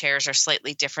all the chairs are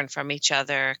slightly different from each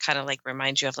other, kind of like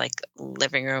remind you of like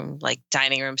living room, like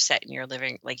dining room set in your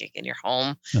living, like in your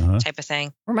home type of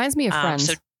thing. Reminds me of Friends.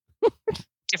 So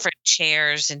different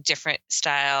chairs and different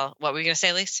style. What were you going to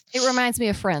say, Lise? It reminds me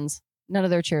of Friends. None of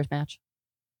their chairs match.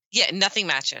 Yeah, nothing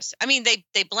matches. I mean,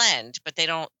 they blend, but they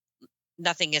don't,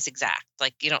 nothing is exact.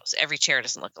 Like, every chair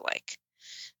doesn't look alike.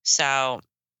 So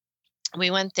we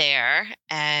went there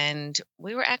and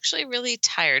we were actually really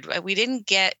tired. We didn't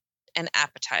get an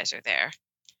appetizer there.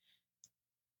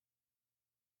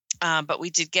 But we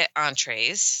did get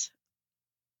entrees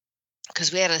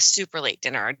because we had a super late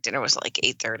dinner. Our dinner was like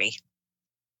 8:30.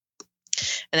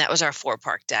 And that was our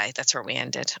 4-park day. That's where we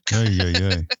ended.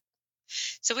 Yeah.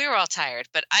 So we were all tired,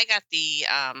 but I got the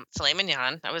filet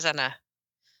mignon. I was on a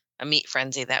meat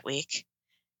frenzy that week.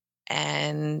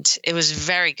 And it was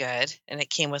very good. And it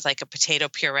came with like a potato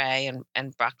puree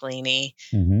and broccolini.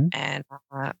 Mm-hmm. And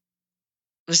it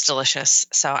was delicious.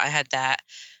 So I had that.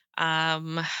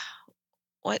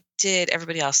 What did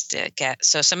everybody else get?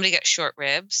 So somebody got short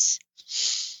ribs.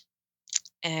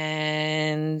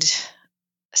 And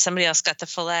somebody else got the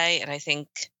filet. And I think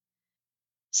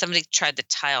somebody tried the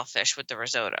tile fish with the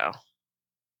risotto.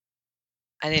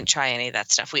 I didn't try any of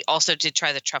that stuff. We also did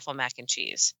try the truffle mac and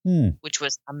cheese, which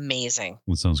was amazing.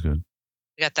 That sounds good.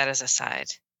 We got that as a side.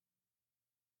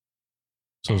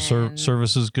 So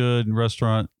service is good.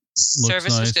 Restaurant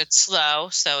service nice. Was good. Slow,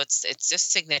 so it's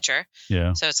just signature.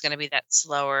 Yeah. So it's going to be that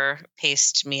slower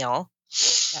paced meal.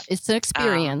 Yeah, it's an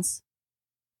experience.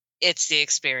 It's the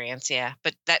experience, yeah.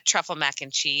 But that truffle mac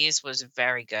and cheese was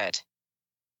very good.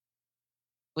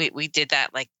 We did that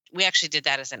we actually did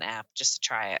that as an app just to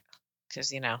try it.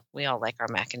 Because, we all like our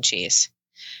mac and cheese.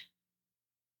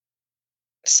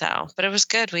 So, but it was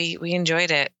good. We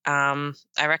enjoyed it. I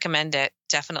recommend it,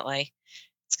 definitely.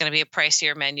 It's going to be a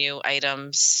pricier menu,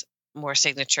 items, more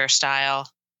signature style.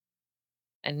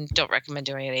 And don't recommend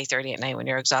doing it at 8:30 at night when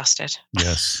you're exhausted.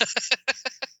 Yes.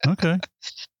 Okay.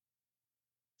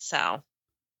 So.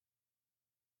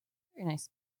 Very nice.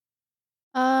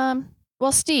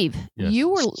 Well, Steve, yes.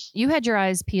 you had your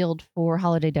eyes peeled for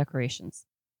holiday decorations.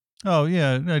 Oh,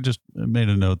 yeah. I just made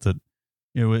a note that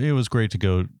it was great to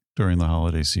go during the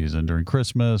holiday season, during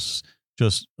Christmas.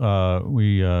 Just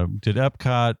we did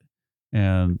Epcot,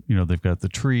 and, they've got the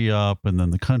tree up, and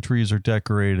then the countries are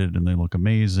decorated, and they look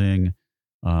amazing.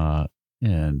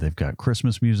 And they've got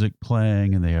Christmas music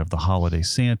playing, and they have the holiday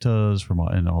Santas from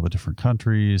in all the different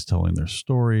countries telling their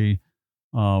story.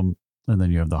 And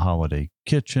then you have the holiday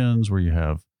kitchens where you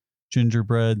have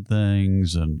gingerbread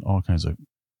things and all kinds of,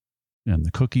 and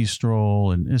the cookie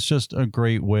stroll. And it's just a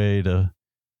great way to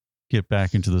get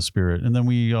back into the spirit. And then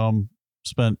we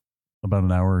spent about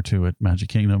an hour or two at Magic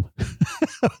Kingdom.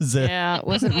 That was it. Yeah, it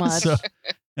wasn't much.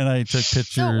 And I took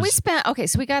pictures.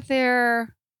 So we got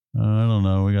there. I don't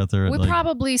know. We got there at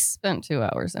probably spent 2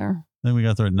 hours there. Then we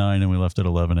got there at 9 and we left at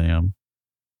 11 a.m.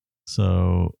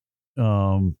 So,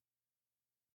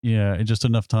 yeah, just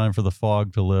enough time for the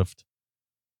fog to lift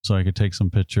so I could take some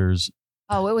pictures.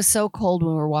 Oh, it was so cold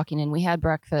when we were walking in. We had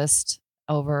breakfast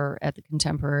over at the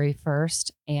Contemporary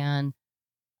first, and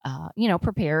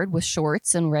prepared with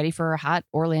shorts and ready for a hot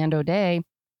Orlando day.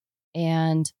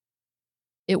 And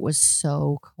it was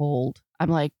so cold. I'm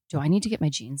like, do I need to get my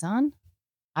jeans on?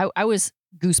 I was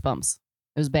goosebumps.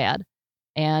 It was bad.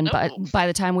 And by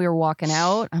the time we were walking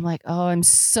out, I'm like, oh, I'm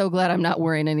so glad I'm not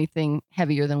wearing anything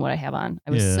heavier than what I have on.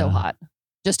 I was so hot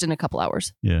just in a couple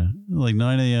hours. Yeah. Like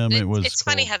 9 a.m. It's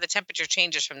funny how the temperature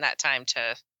changes from that time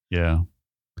to. Yeah.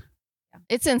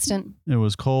 It's instant. It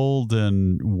was cold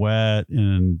and wet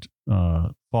and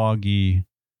foggy,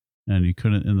 and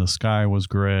and the sky was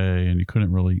gray, and you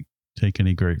couldn't really take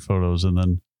any great photos. And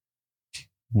then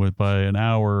by an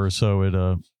hour or so, it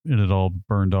had all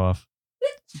burned off.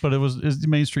 But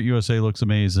Main Street USA looks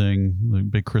amazing. The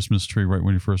big Christmas tree right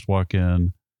when you first walk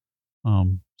in.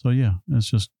 So yeah, it's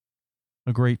just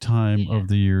a great time of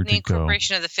the year to go. The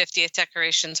incorporation of the 50th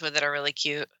decorations with it are really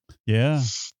cute. Yeah.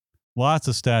 Lots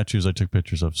of statues I took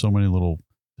pictures of. So many little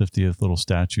 50th little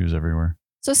statues everywhere.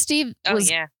 So Steve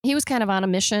he was kind of on a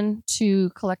mission to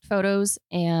collect photos,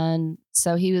 and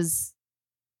so he was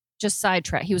just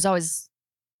sidetracked. He was always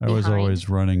I was always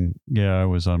running. Yeah, I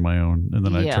was on my own, and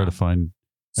then I try to find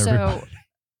everybody.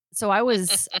 So I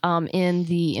was in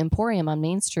the Emporium on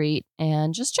Main Street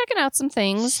and just checking out some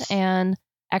things, and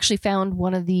actually found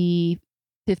one of the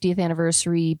 50th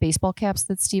anniversary baseball caps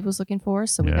that Steve was looking for.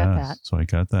 So we got that. So I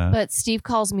got that. But Steve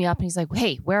calls me up and he's like,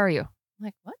 "Hey, where are you?" I'm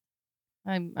like, "What?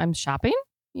 I'm shopping,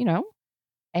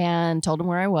 and told him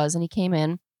where I was, and he came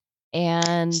in.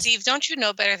 And Steve, don't you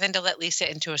know better than to let Lisa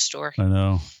into a store? I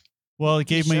know. Well, it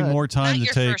gave me more time to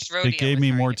take. It gave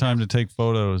me more time to take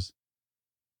photos.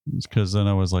 Because then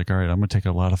I was like, all right, I'm gonna take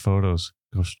a lot of photos.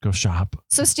 Go shop.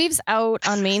 So Steve's out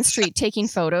on Main Street taking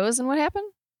photos, and what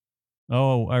happened?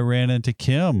 Oh, I ran into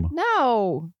Kim.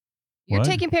 No. You're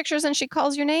taking pictures and she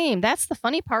calls your name. That's the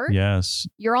funny part. Yes.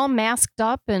 You're all masked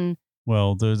up and.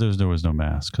 Well, there was no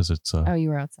mask because it's. Oh, you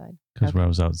were outside. Because I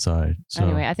was outside. So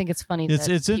anyway, I think it's funny.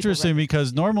 It's interesting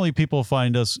because normally people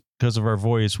find us because of our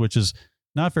voice, which is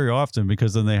not very often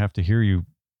because then they have to hear you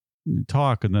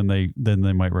talk and then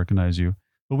they might recognize you.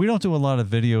 But we don't do a lot of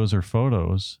videos or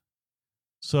photos.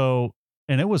 So,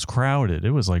 and it was crowded.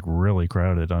 It was like really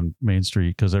crowded on Main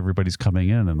Street because everybody's coming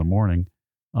in the morning.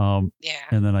 Yeah.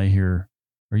 And then I hear,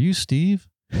 "Are you Steve?"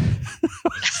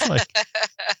 Like,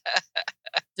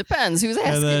 depends who's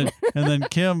asking. And then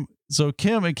Kim. So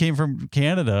Kim, it came from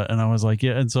Canada, and I was like,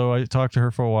 yeah. And so I talked to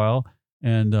her for a while,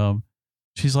 and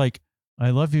she's like,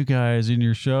 "I love you guys in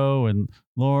your show, and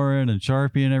Lauren and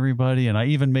Sharpie and everybody." And I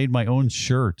even made my own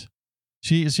shirt.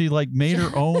 She like made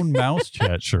her own mouse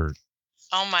chat shirt.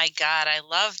 Oh my God, I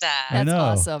love that. That's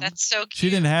awesome. That's so cute. She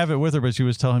didn't have it with her, but she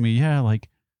was telling me, yeah, like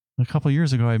a couple of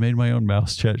years ago, I made my own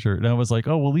mouse chat shirt. And I was like,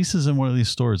 oh, well, Lisa's in one of these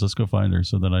stores. Let's go find her.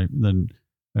 So then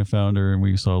I found her and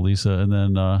we saw Lisa, and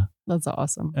then that's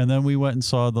awesome. And then we went and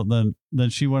saw then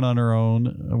she went on her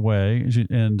own way,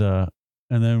 and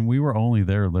then we were only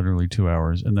there literally 2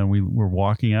 hours, and then we were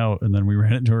walking out, and then we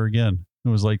ran into her again. It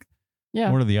was like,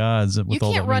 what are the odds? You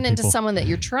can't run into someone that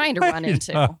you're trying to run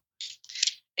into.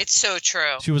 It's so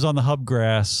true. She was on the hub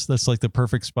grass. That's like the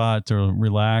perfect spot to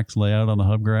relax, lay out on the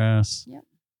hub grass. Yep.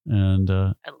 And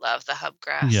I love the hub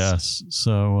grass. Yes.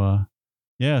 So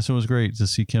so it was great to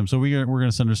see Kim. So we're going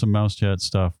to send her some mouse chat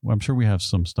stuff. I'm sure we have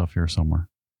some stuff here somewhere.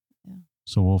 Yeah.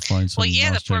 So we'll find some. Well,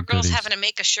 yeah, the poor girl's having to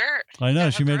make a shirt. I know.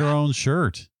 She made her own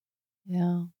shirt.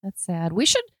 Yeah, that's sad. We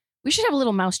should have a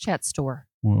little mouse chat store.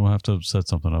 We'll have to set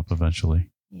something up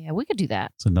eventually. Yeah, we could do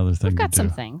that. It's another thing. We've got some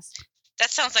things. That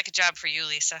sounds like a job for you,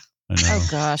 Lisa. I know. Oh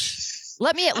gosh.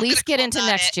 Let me at least get into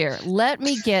next year. Let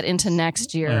me get into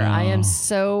next year. I am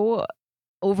so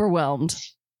overwhelmed.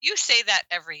 You say that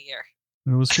every year.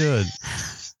 It was good.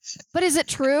 But is it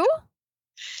true?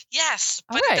 Yes,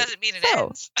 but it doesn't mean it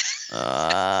ends.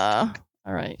 All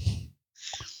right.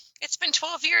 It's been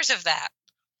 12 years of that.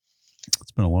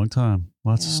 It's been a long time.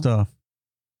 Lots of stuff.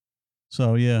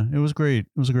 So yeah, it was great.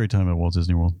 It was a great time at Walt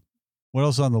Disney World. What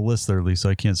else on the list there, Lisa?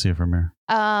 I can't see it from here.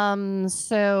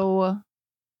 So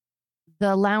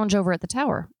the lounge over at the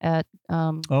tower at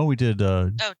we did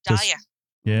Dahlia.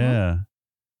 Yeah.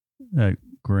 At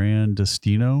Grand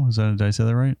Destino. Did I say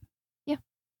that right? Yeah.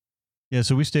 Yeah,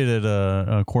 so we stayed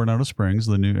at Coronado Springs,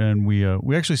 and we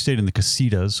actually stayed in the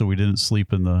casitas, so we didn't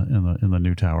sleep in the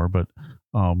new tower, but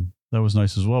that was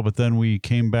nice as well. But then we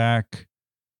came back,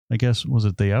 I guess, was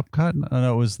it the Epcot?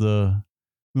 No, it was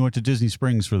we went to Disney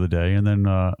Springs for the day, and then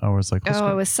I was like,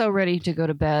 I was so ready to go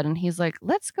to bed, and he's like,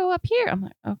 let's go up here. I'm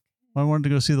like, okay. I wanted to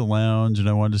go see the lounge, and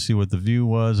I wanted to see what the view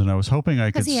was, and I was hoping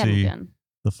I could see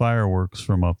the fireworks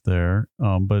from up there,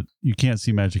 but you can't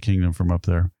see Magic Kingdom from up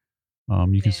there.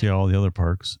 You can see all the other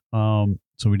parks. So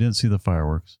we didn't see the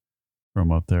fireworks.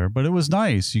 from up there. But it was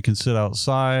nice. You can sit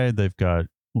outside. They've got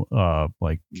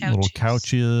like little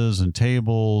couches and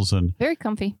tables and very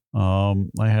comfy. I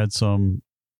had some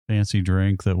fancy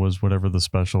drink that was whatever the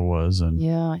special was, and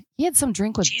yeah, he had some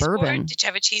drink with bourbon. Board? Did you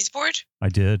have a cheese board? I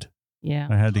did. Yeah,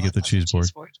 I had to get the cheese board.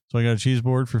 So I got a cheese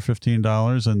board for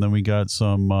 $15, and then we got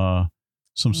some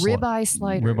ribeye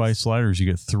sliders. Ribeye sliders. You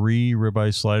get 3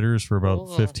 ribeye sliders for about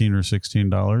 $15 or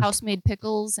 $16. House-made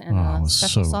pickles and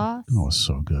special sauce. Oh, it was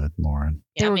so good, Lauren.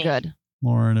 They were good.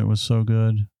 Lauren, it was so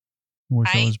good.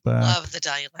 I was back. Love the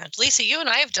Dahlia Lounge. Lisa, you and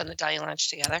I have done the Dahlia Lounge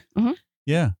together. Mm-hmm.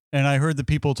 Yeah. And I heard the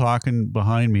people talking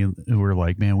behind me who were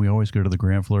like, man, we always go to the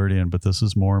Grand Floridian, but this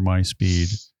is more my speed.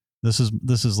 This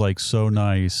is like so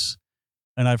nice.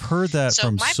 And I've heard that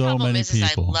from so many people. My problem is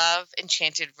I love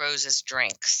Enchanted Rose's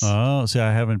drinks. Oh, see,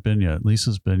 I haven't been yet.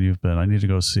 Lisa's been, you've been. I need to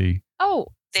go see. Oh.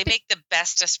 They make the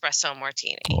best espresso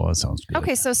martini. Oh, that sounds good.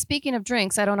 Okay, so speaking of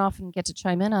drinks, I don't often get to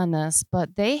chime in on this,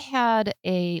 but they had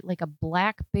a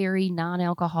blackberry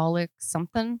non-alcoholic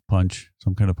something. Punch,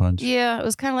 some kind of punch. Yeah, it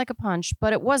was kind of like a punch,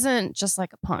 but it wasn't just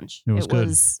like a punch. It was good.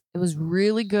 It was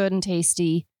really good and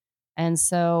tasty. And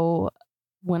so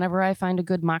whenever I find a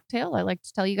good mocktail, I like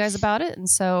to tell you guys about it. And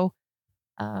so,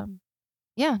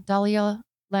 yeah, Dahlia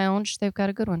Lounge, they've got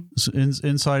a good one. So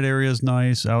inside area is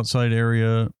nice. Outside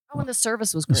area. Oh, and the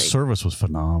service was great. The service was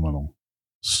phenomenal.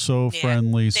 So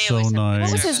friendly, so nice.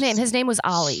 What was his name? His name was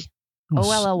Ollie.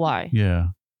 Olly. Yeah.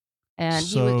 And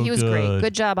he was great.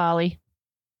 Good job, Ollie.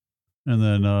 And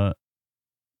then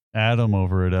Adam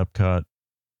over at Epcot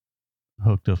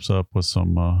hooked us up with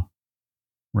some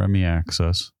Remy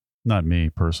access. Not me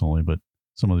personally, but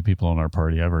some of the people on our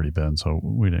party. I've already been, so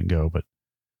we didn't go. But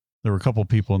there were a couple of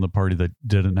people in the party that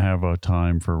didn't have a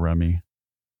time for Remy.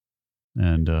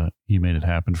 And he made it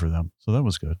happen for them. So that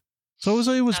was good. So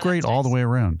it was great all the way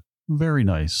around. Very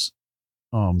nice.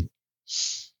 But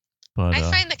I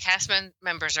find the cast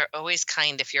members are always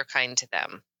kind if you're kind to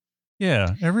them.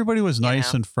 Yeah, everybody was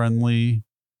nice and friendly.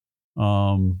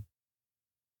 So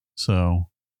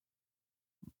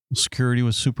security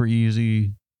was super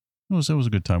easy. It was a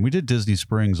good time. We did Disney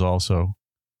Springs also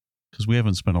because we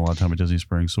haven't spent a lot of time at Disney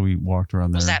Springs, so we walked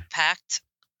around there. Was that packed?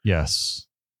 Yes.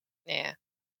 Yeah.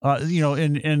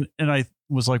 And I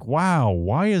was like, wow,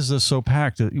 why is this so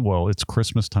packed? Well, it's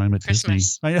Christmas time at Disney.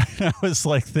 I was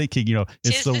like thinking,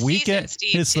 it's the weekend.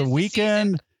 It's the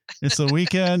weekend. It's the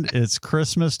weekend. It's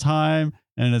Christmas time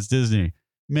and it's Disney.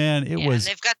 Man, it was.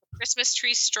 And they've got the Christmas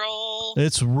tree stroll.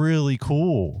 It's really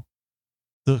cool.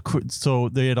 So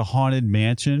they had a Haunted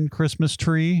Mansion Christmas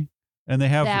tree, and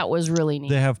that was really neat.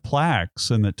 They have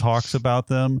plaques and it talks about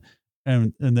them,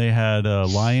 and they had a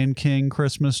Lion King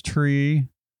Christmas tree.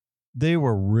 They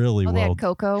were really they had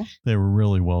Coco. They were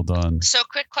really well done. So,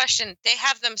 quick question: they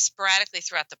have them sporadically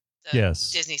throughout the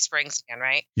Disney Springs again,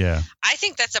 right? Yeah. I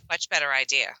think that's a much better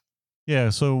idea. Yeah.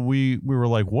 So we were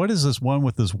like, "What is this one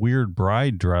with this weird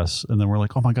bride dress?" And then we're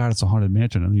like, "Oh my god, it's a Haunted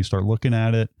Mansion!" And you start looking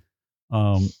at it.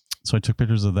 So I took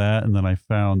pictures of that, and then I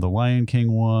found the Lion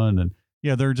King one, and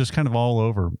yeah, they're just kind of all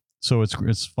over. So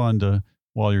it's fun to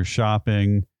while you're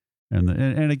shopping.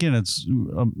 And again, it's,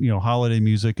 holiday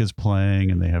music is playing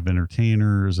and they have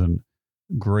entertainers and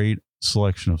great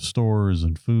selection of stores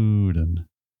and food. And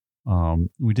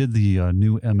we did the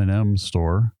new M&M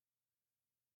store.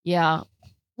 Yeah.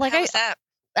 How was that?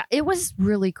 It was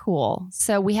really cool.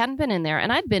 So we hadn't been in there,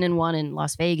 and I'd been in one in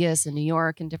Las Vegas and New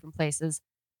York and different places.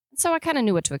 So I kind of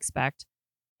knew what to expect.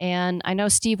 And I know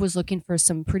Steve was looking for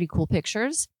some pretty cool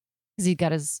pictures because he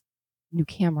got his new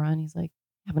camera and he's like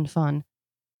having fun.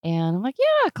 And I'm like,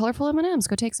 yeah, colorful M&Ms.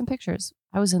 Go take some pictures.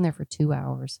 I was in there for 2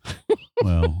 hours.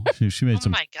 Well, she made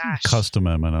some custom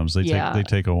M&Ms. They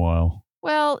take a while.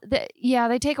 Well,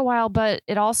 they take a while, but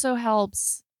it also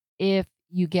helps if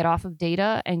you get off of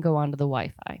data and go onto the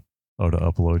Wi-Fi. Oh, to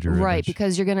upload your right, image.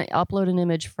 Because you're going to upload an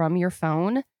image from your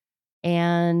phone,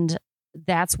 and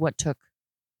that's what took.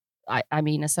 I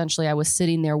mean, essentially, I was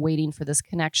sitting there waiting for this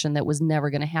connection that was never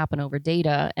going to happen over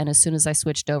data. And as soon as I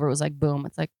switched over, it was like, boom.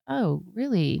 It's like, oh,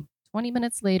 really? 20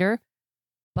 minutes later.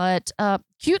 But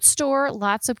cute store,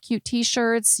 lots of cute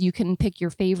T-shirts. You can pick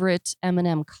your favorite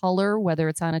M&M color, whether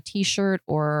it's on a T-shirt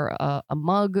or a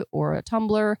mug or a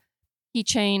tumbler,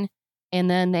 keychain. And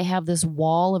then they have this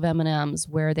wall of M&Ms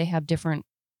where they have different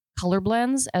color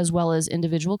blends as well as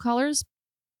individual colors.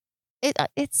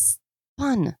 It's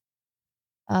fun.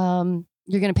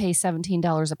 You're going to pay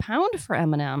 $17 a pound for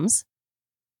M&Ms,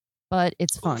 but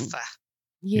it's fun.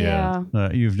 Yeah.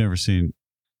 You've never seen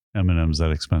M&Ms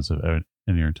that expensive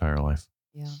in your entire life.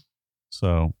 Yeah.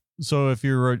 So if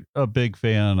you're a big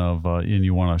fan of, and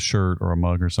you want a shirt or a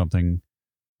mug or something,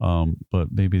 but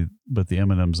the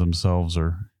M&Ms themselves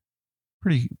are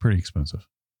pretty expensive.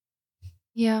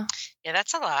 Yeah. Yeah,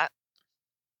 that's a lot.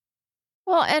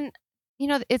 Well, and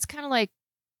it's kind of like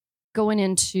going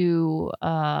into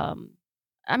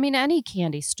any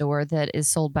candy store that is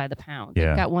sold by the pound. Yeah.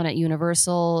 You've got one at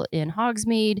Universal in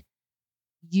Hogsmeade.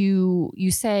 You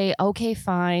say, okay,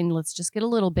 fine, let's just get a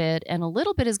little bit, and a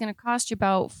little bit is going to cost you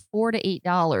about $4 to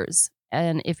 $8.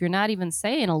 And if you're not even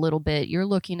saying a little bit, you're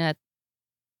looking at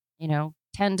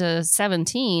 10 to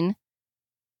 17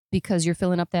 because you're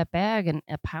filling up that bag, and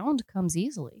a pound comes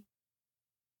easily.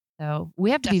 So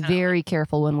we have to be very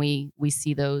careful when we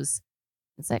see those.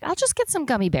 It's like, I'll just get some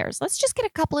gummy bears. Let's just get a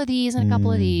couple of these and a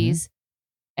couple of these.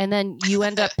 And then you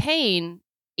end up paying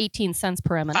 18 cents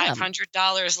per M&M.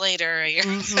 $500 later.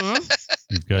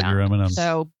 You've got your M&Ms.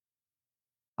 So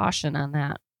caution on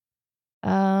that.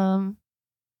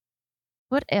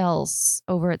 What else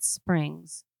over at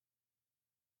Springs?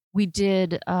 We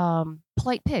did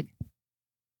Polite Pig.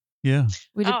 Yeah.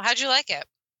 How'd you like it?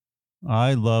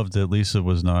 I loved it. Lisa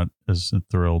was not as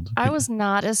thrilled. I was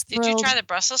not as thrilled. Did you try the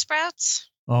Brussels sprouts?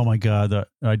 Oh my God,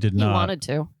 I did not. You wanted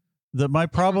to. My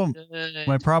problem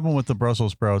with the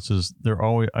Brussels sprouts is they're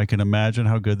always. I can imagine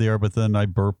how good they are, but then I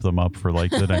burp them up for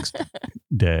like the next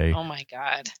day. Oh my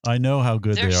God! I know how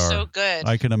good they are. They're so good.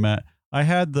 I can imagine. I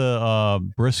had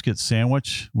the brisket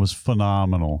sandwich, was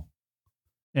phenomenal,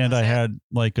 and I had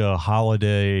like a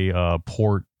holiday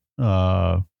port.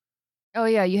 Oh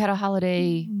yeah, you had a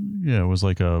holiday. Yeah, it was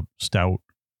like a stout.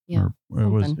 Yeah,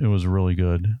 it was really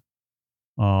good.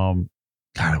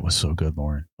 God, it was so good,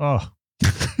 Lauren. Oh,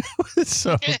 it's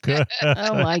so good.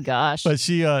 Oh my gosh! But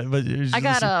I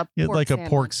got a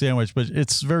pork sandwich, but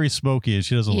it's very smoky, and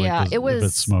she doesn't like it was a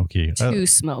bit smoky. Too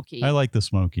smoky. I like the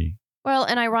smoky. Well,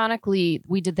 and ironically,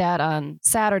 we did that on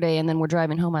Saturday, and then we're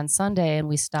driving home on Sunday, and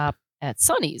we stopped at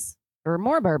Sonny's for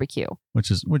more barbecue,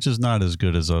 which is not as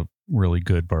good as a really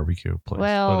good barbecue place.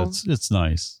 Well, but it's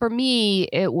nice. For me,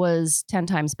 it was 10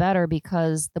 times better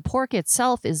because the pork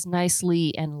itself is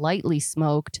nicely and lightly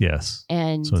smoked. Yes,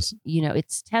 and so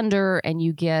it's tender, and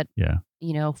you get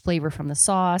flavor from the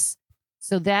sauce.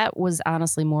 So that was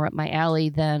honestly more up my alley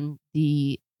than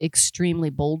the extremely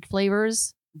bold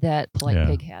flavors that Polite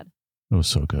Pig had. It was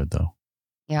so good though.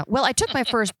 Yeah. Well, I took my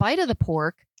first bite of the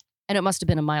pork, and it must have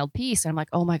been a mild piece. And I'm like,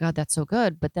 oh my God, that's so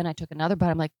good. But then I took another bite.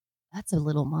 I'm like, that's a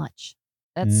little much.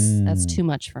 That's too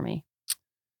much for me.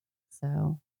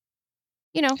 So,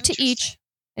 to each,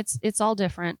 it's all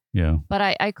different. Yeah. But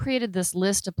I created this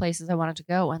list of places I wanted to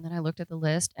go, and then I looked at the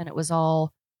list, and it was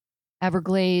all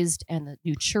Everglazed and the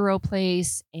new churro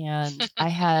place, and I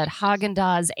had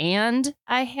Haagen-Dazs, and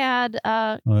I had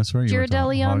that's right,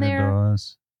 Ghirardelli on there.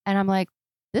 And I'm like,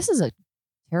 this is a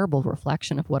terrible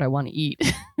reflection of what I want to eat.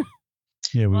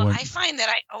 Yeah, I find that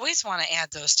I always want to add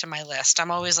those to my list.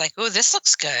 I'm always like, oh, this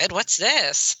looks good. What's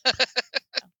this?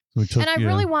 And I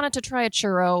really wanted to try a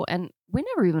churro, and we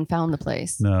never even found the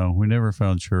place. No, we never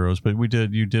found churros, but we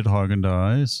did. You did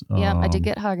Haagen-Dazs. Yeah, I did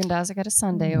get Haagen-Dazs. I got a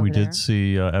sundae over there. We did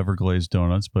see Everglazed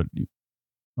donuts, but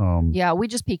yeah, we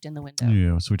just peeked in the window.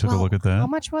 Yeah, so we took a look at that. How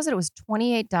much was it? It was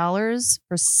 $28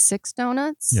 for 6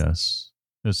 donuts. Yes,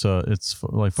 it's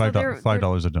like $5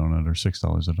 a donut or $6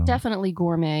 a donut. Definitely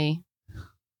gourmet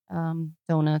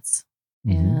donuts,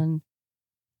 and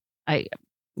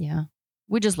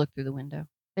we just looked through the window.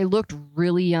 They looked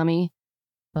really yummy,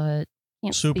 but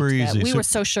can't super easy. We were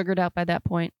so sugared out by that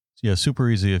point. Yeah, super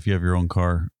easy if you have your own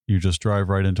car. You just drive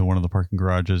right into one of the parking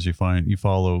garages. You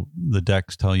follow the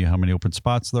decks, tell you how many open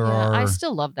spots there are. I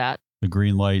still love that. The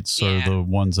green lights are the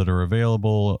ones that are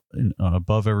available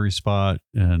above every spot,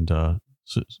 and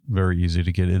so it's very easy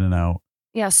to get in and out.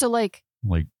 Yeah, so like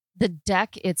the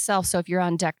deck itself. So if you're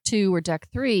on deck 2 or deck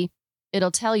 3,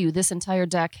 it'll tell you this entire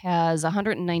deck has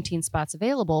 119 spots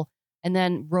available. And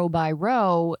then row by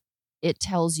row, it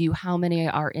tells you how many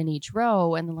are in each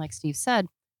row. And then like Steve said,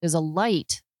 there's a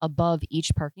light above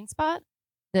each parking spot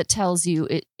that tells you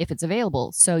if it's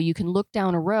available. So you can look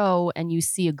down a row and you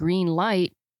see a green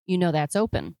light, that's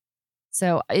open.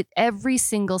 So every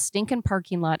single stinking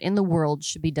parking lot in the world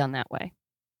should be done that way,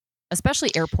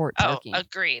 especially airport parking. Oh,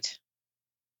 agreed.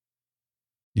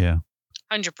 Yeah.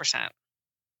 100%.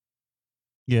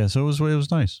 Yeah, so it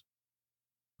was nice.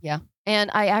 Yeah. And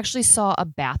I actually saw a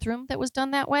bathroom that was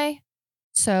done that way.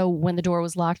 So when the door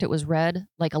was locked, it was red,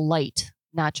 like a light,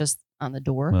 not just on the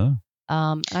door.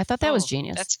 And I thought that was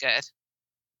genius. That's good.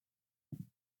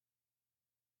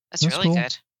 That's really cool.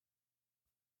 Good.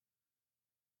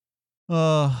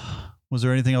 Was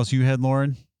there anything else you had,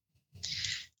 Lauren?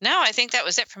 No, I think that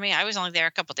was it for me. I was only there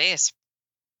a couple days.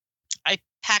 I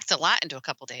packed a lot into a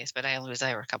couple days, but I only was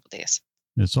there a couple days.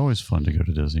 It's always fun to go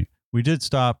to Disney. We did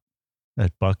stop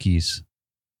at Buc-ee's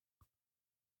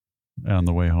on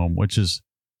the way home, which is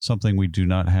something we do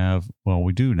not have. Well,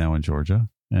 we do now in Georgia,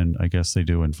 and I guess they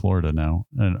do in Florida now.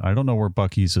 And I don't know where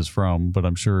Buc-ee's is from, but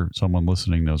I'm sure someone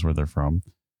listening knows where they're from.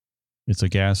 It's a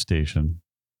gas station.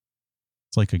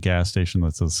 It's like a gas station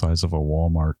that's the size of a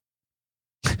Walmart.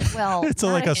 Well, it's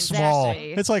like a small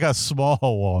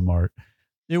Walmart.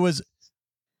 It was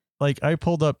like I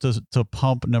pulled up to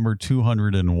pump number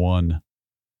 201.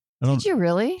 Did you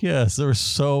really? Yes, there were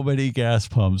so many gas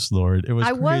pumps, Lord. It was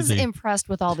crazy. I was impressed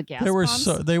with all the gas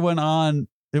pumps. They went on.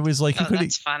 It was like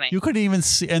you couldn't even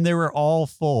see, and they were all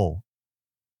full.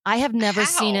 I have never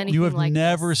seen anything You have like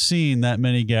never this. seen that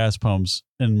many gas pumps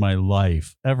in my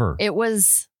life, ever.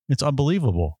 It's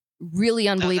unbelievable. Really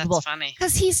unbelievable. That's funny.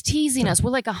 Because he's teasing us. We're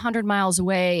like 100 miles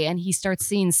away, and he starts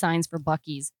seeing signs for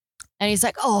Buc-ee's. And he's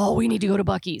like, "Oh, we need to go to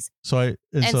Buc-ee's." So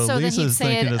Lisa's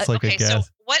thinking it's like a gas. So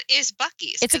what is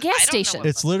Buc-ee's? It's a gas station.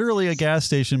 It's literally a gas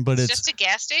station, but it's just a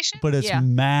gas station. But it's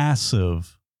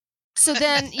massive. So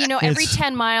then, every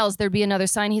 10 miles there'd be another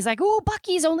sign. He's like, "Oh,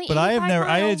 Buc-ee's only." But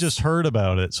I had just heard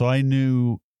about it, so I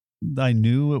knew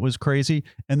it was crazy.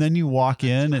 And then you walk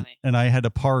in, and I had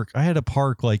to park. I had to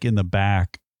park like in the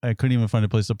back. I couldn't even find a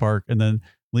place to park, and then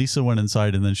Lisa went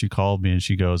inside, and then she called me and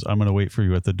she goes, "I'm going to wait for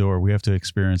you at the door. We have to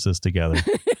experience this together."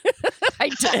 I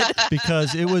did.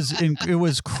 Because it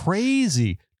was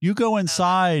crazy. You go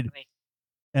inside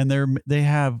and they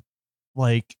have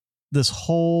like this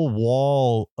whole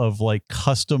wall of like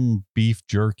custom beef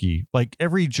jerky. Like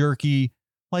every jerky,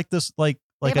 like this, like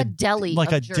a deli,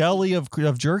 like a deli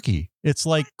of jerky. It's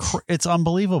like, it's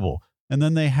unbelievable. And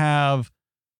then they have,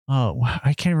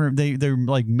 I can't remember. They're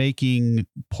like making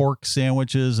pork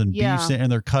sandwiches and beef, and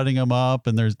they're cutting them up.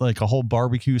 And there's like a whole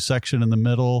barbecue section in the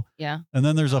middle. Yeah. And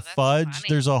then there's a fudge. Funny.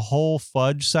 There's a whole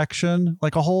fudge section,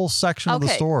 like a whole section of the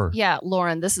store. Yeah,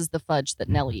 Lauren, this is the fudge that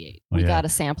Nellie ate. We got a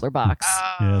sampler box.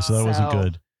 Yeah, so that wasn't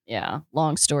good. Yeah,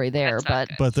 long story there, but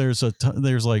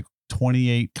there's like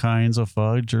 28 kinds of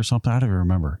fudge or something. I don't even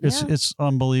remember. Yeah. It's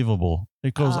unbelievable.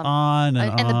 It goes on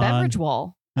and the beverage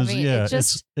wall. I mean, it's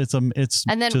just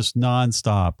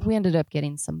nonstop. We ended up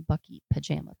getting some Buc-ee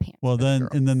pajama pants. Well,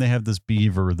 then they have this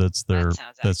beaver that's their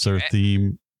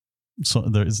theme. So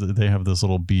they have this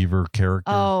little beaver character.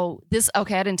 Oh, I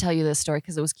didn't tell you this story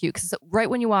because it was cute. Because right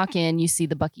when you walk in, you see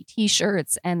the Buc-ee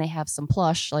T-shirts, and they have some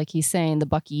plush, like he's saying, the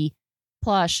Buc-ee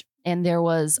plush. And there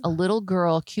was a little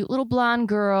girl, cute little blonde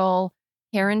girl,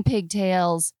 hair and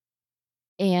pigtails,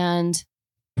 and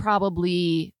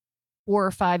probably 4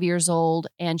 or 5 years old,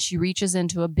 and she reaches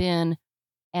into a bin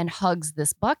and hugs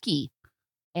this Buc-ee.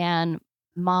 And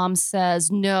mom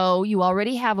says, "No, you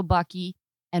already have a Buc-ee."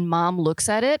 And mom looks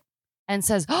at it and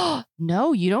says, "Oh,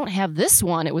 no, you don't have this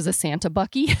one. It was a Santa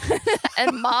Buc-ee."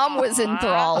 And mom was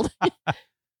enthralled.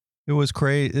 It was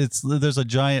crazy. There's a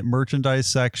giant merchandise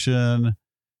section.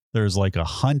 There's like a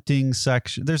hunting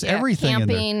section. There's everything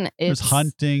camping, in there. There's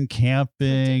hunting,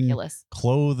 camping, ridiculous.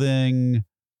 Clothing,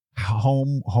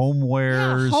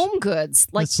 homewares, home goods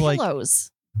like pillows,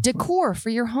 decor for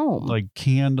your home, like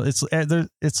candle.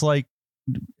 It's like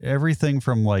everything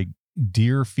from like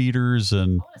deer feeders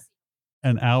and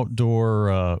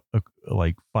outdoor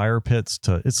like fire pits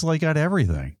to it's like got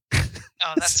everything.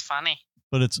 Oh, that's funny.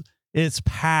 But it's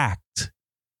packed.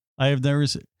 I have never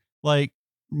like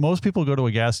most people go to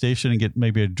a gas station and get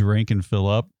maybe a drink and fill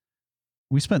up.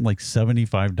 We spent like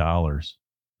 $75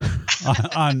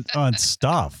 on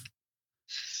stuff,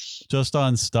 just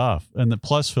on stuff, and the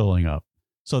plus filling up.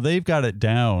 So they've got it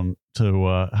down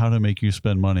to how to make you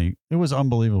spend money. It was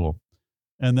unbelievable.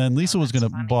 And then Lisa was going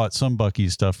to bought some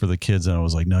Buc-ee's stuff for the kids, and I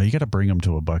was like, "No, you got to bring them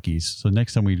to a Buc-ee's." So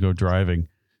next time we'd go driving,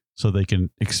 so they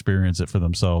can experience it for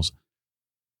themselves.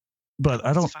 But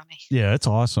I don't. Funny. Yeah, it's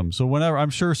awesome. So whenever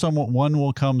I'm sure one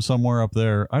will come somewhere up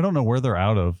there. I don't know where they're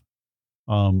out of.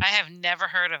 I have never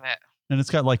heard of it. And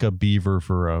it's got like a beaver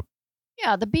for a.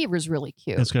 Yeah, the beaver's really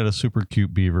cute. It's got a super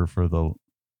cute beaver for the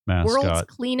mascot. World's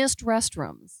cleanest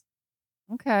restrooms.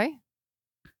 Okay.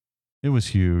 It was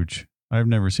huge. I've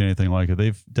never seen anything like it.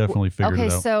 They've definitely figured it out.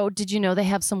 Okay, so did you know they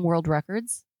have some world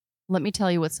records? Let me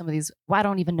tell you what some of these. Well, I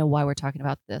don't even know why we're talking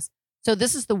about this. So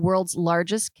this is the world's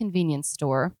largest convenience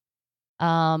store.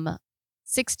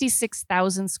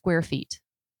 66,000 square feet.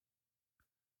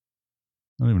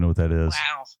 I don't even know what that is.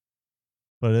 Wow.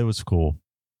 But it was cool.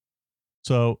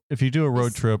 So if you do a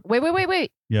road trip.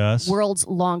 Wait. Yes. World's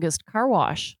longest car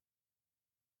wash.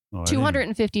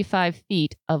 255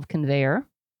 feet of conveyor.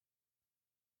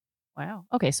 Wow.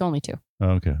 Okay, so only 2.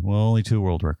 Okay. Well, only 2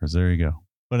 world records. There you go.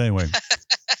 But anyway,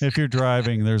 if you're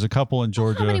driving, there's a couple in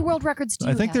Georgia. How many world records do you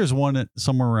have? I think there's one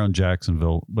somewhere around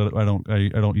Jacksonville, but I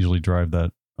don't usually drive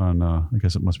that on I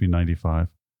guess it must be 95.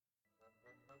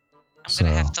 I'm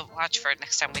going to have to watch for it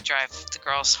next time we drive the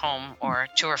girls home or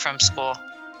to or from school.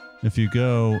 If you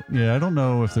go, I don't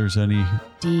know if there's any.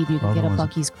 Steve, you can get a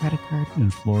Buc-ee's credit card in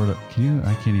Florida.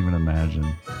 I can't even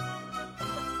imagine.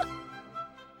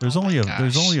 There's only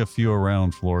a few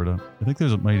around Florida. I think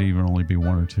might even only be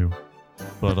one or two.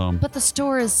 But the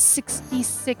store is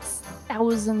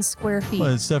 66,000 square feet.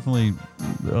 Well, it's definitely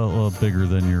a little bigger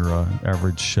than your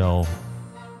average Shell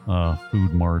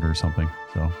food mart or something.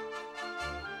 So,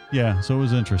 so it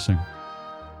was interesting.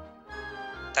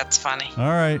 That's funny. All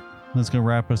right, that's gonna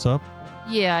wrap us up.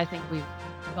 Yeah, I think we've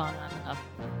gone on enough.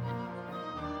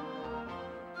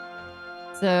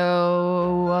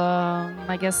 So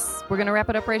I guess we're gonna wrap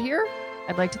it up right here.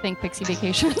 I'd like to thank Pixie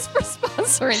Vacations for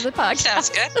sponsoring the podcast. Sounds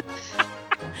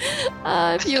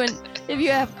good. If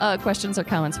you have questions or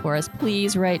comments for us,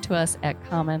 please write to us at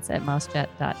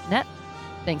comments@mousechat.net.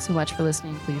 Thanks so much for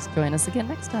listening. Please join us again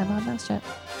next time on Mousechat.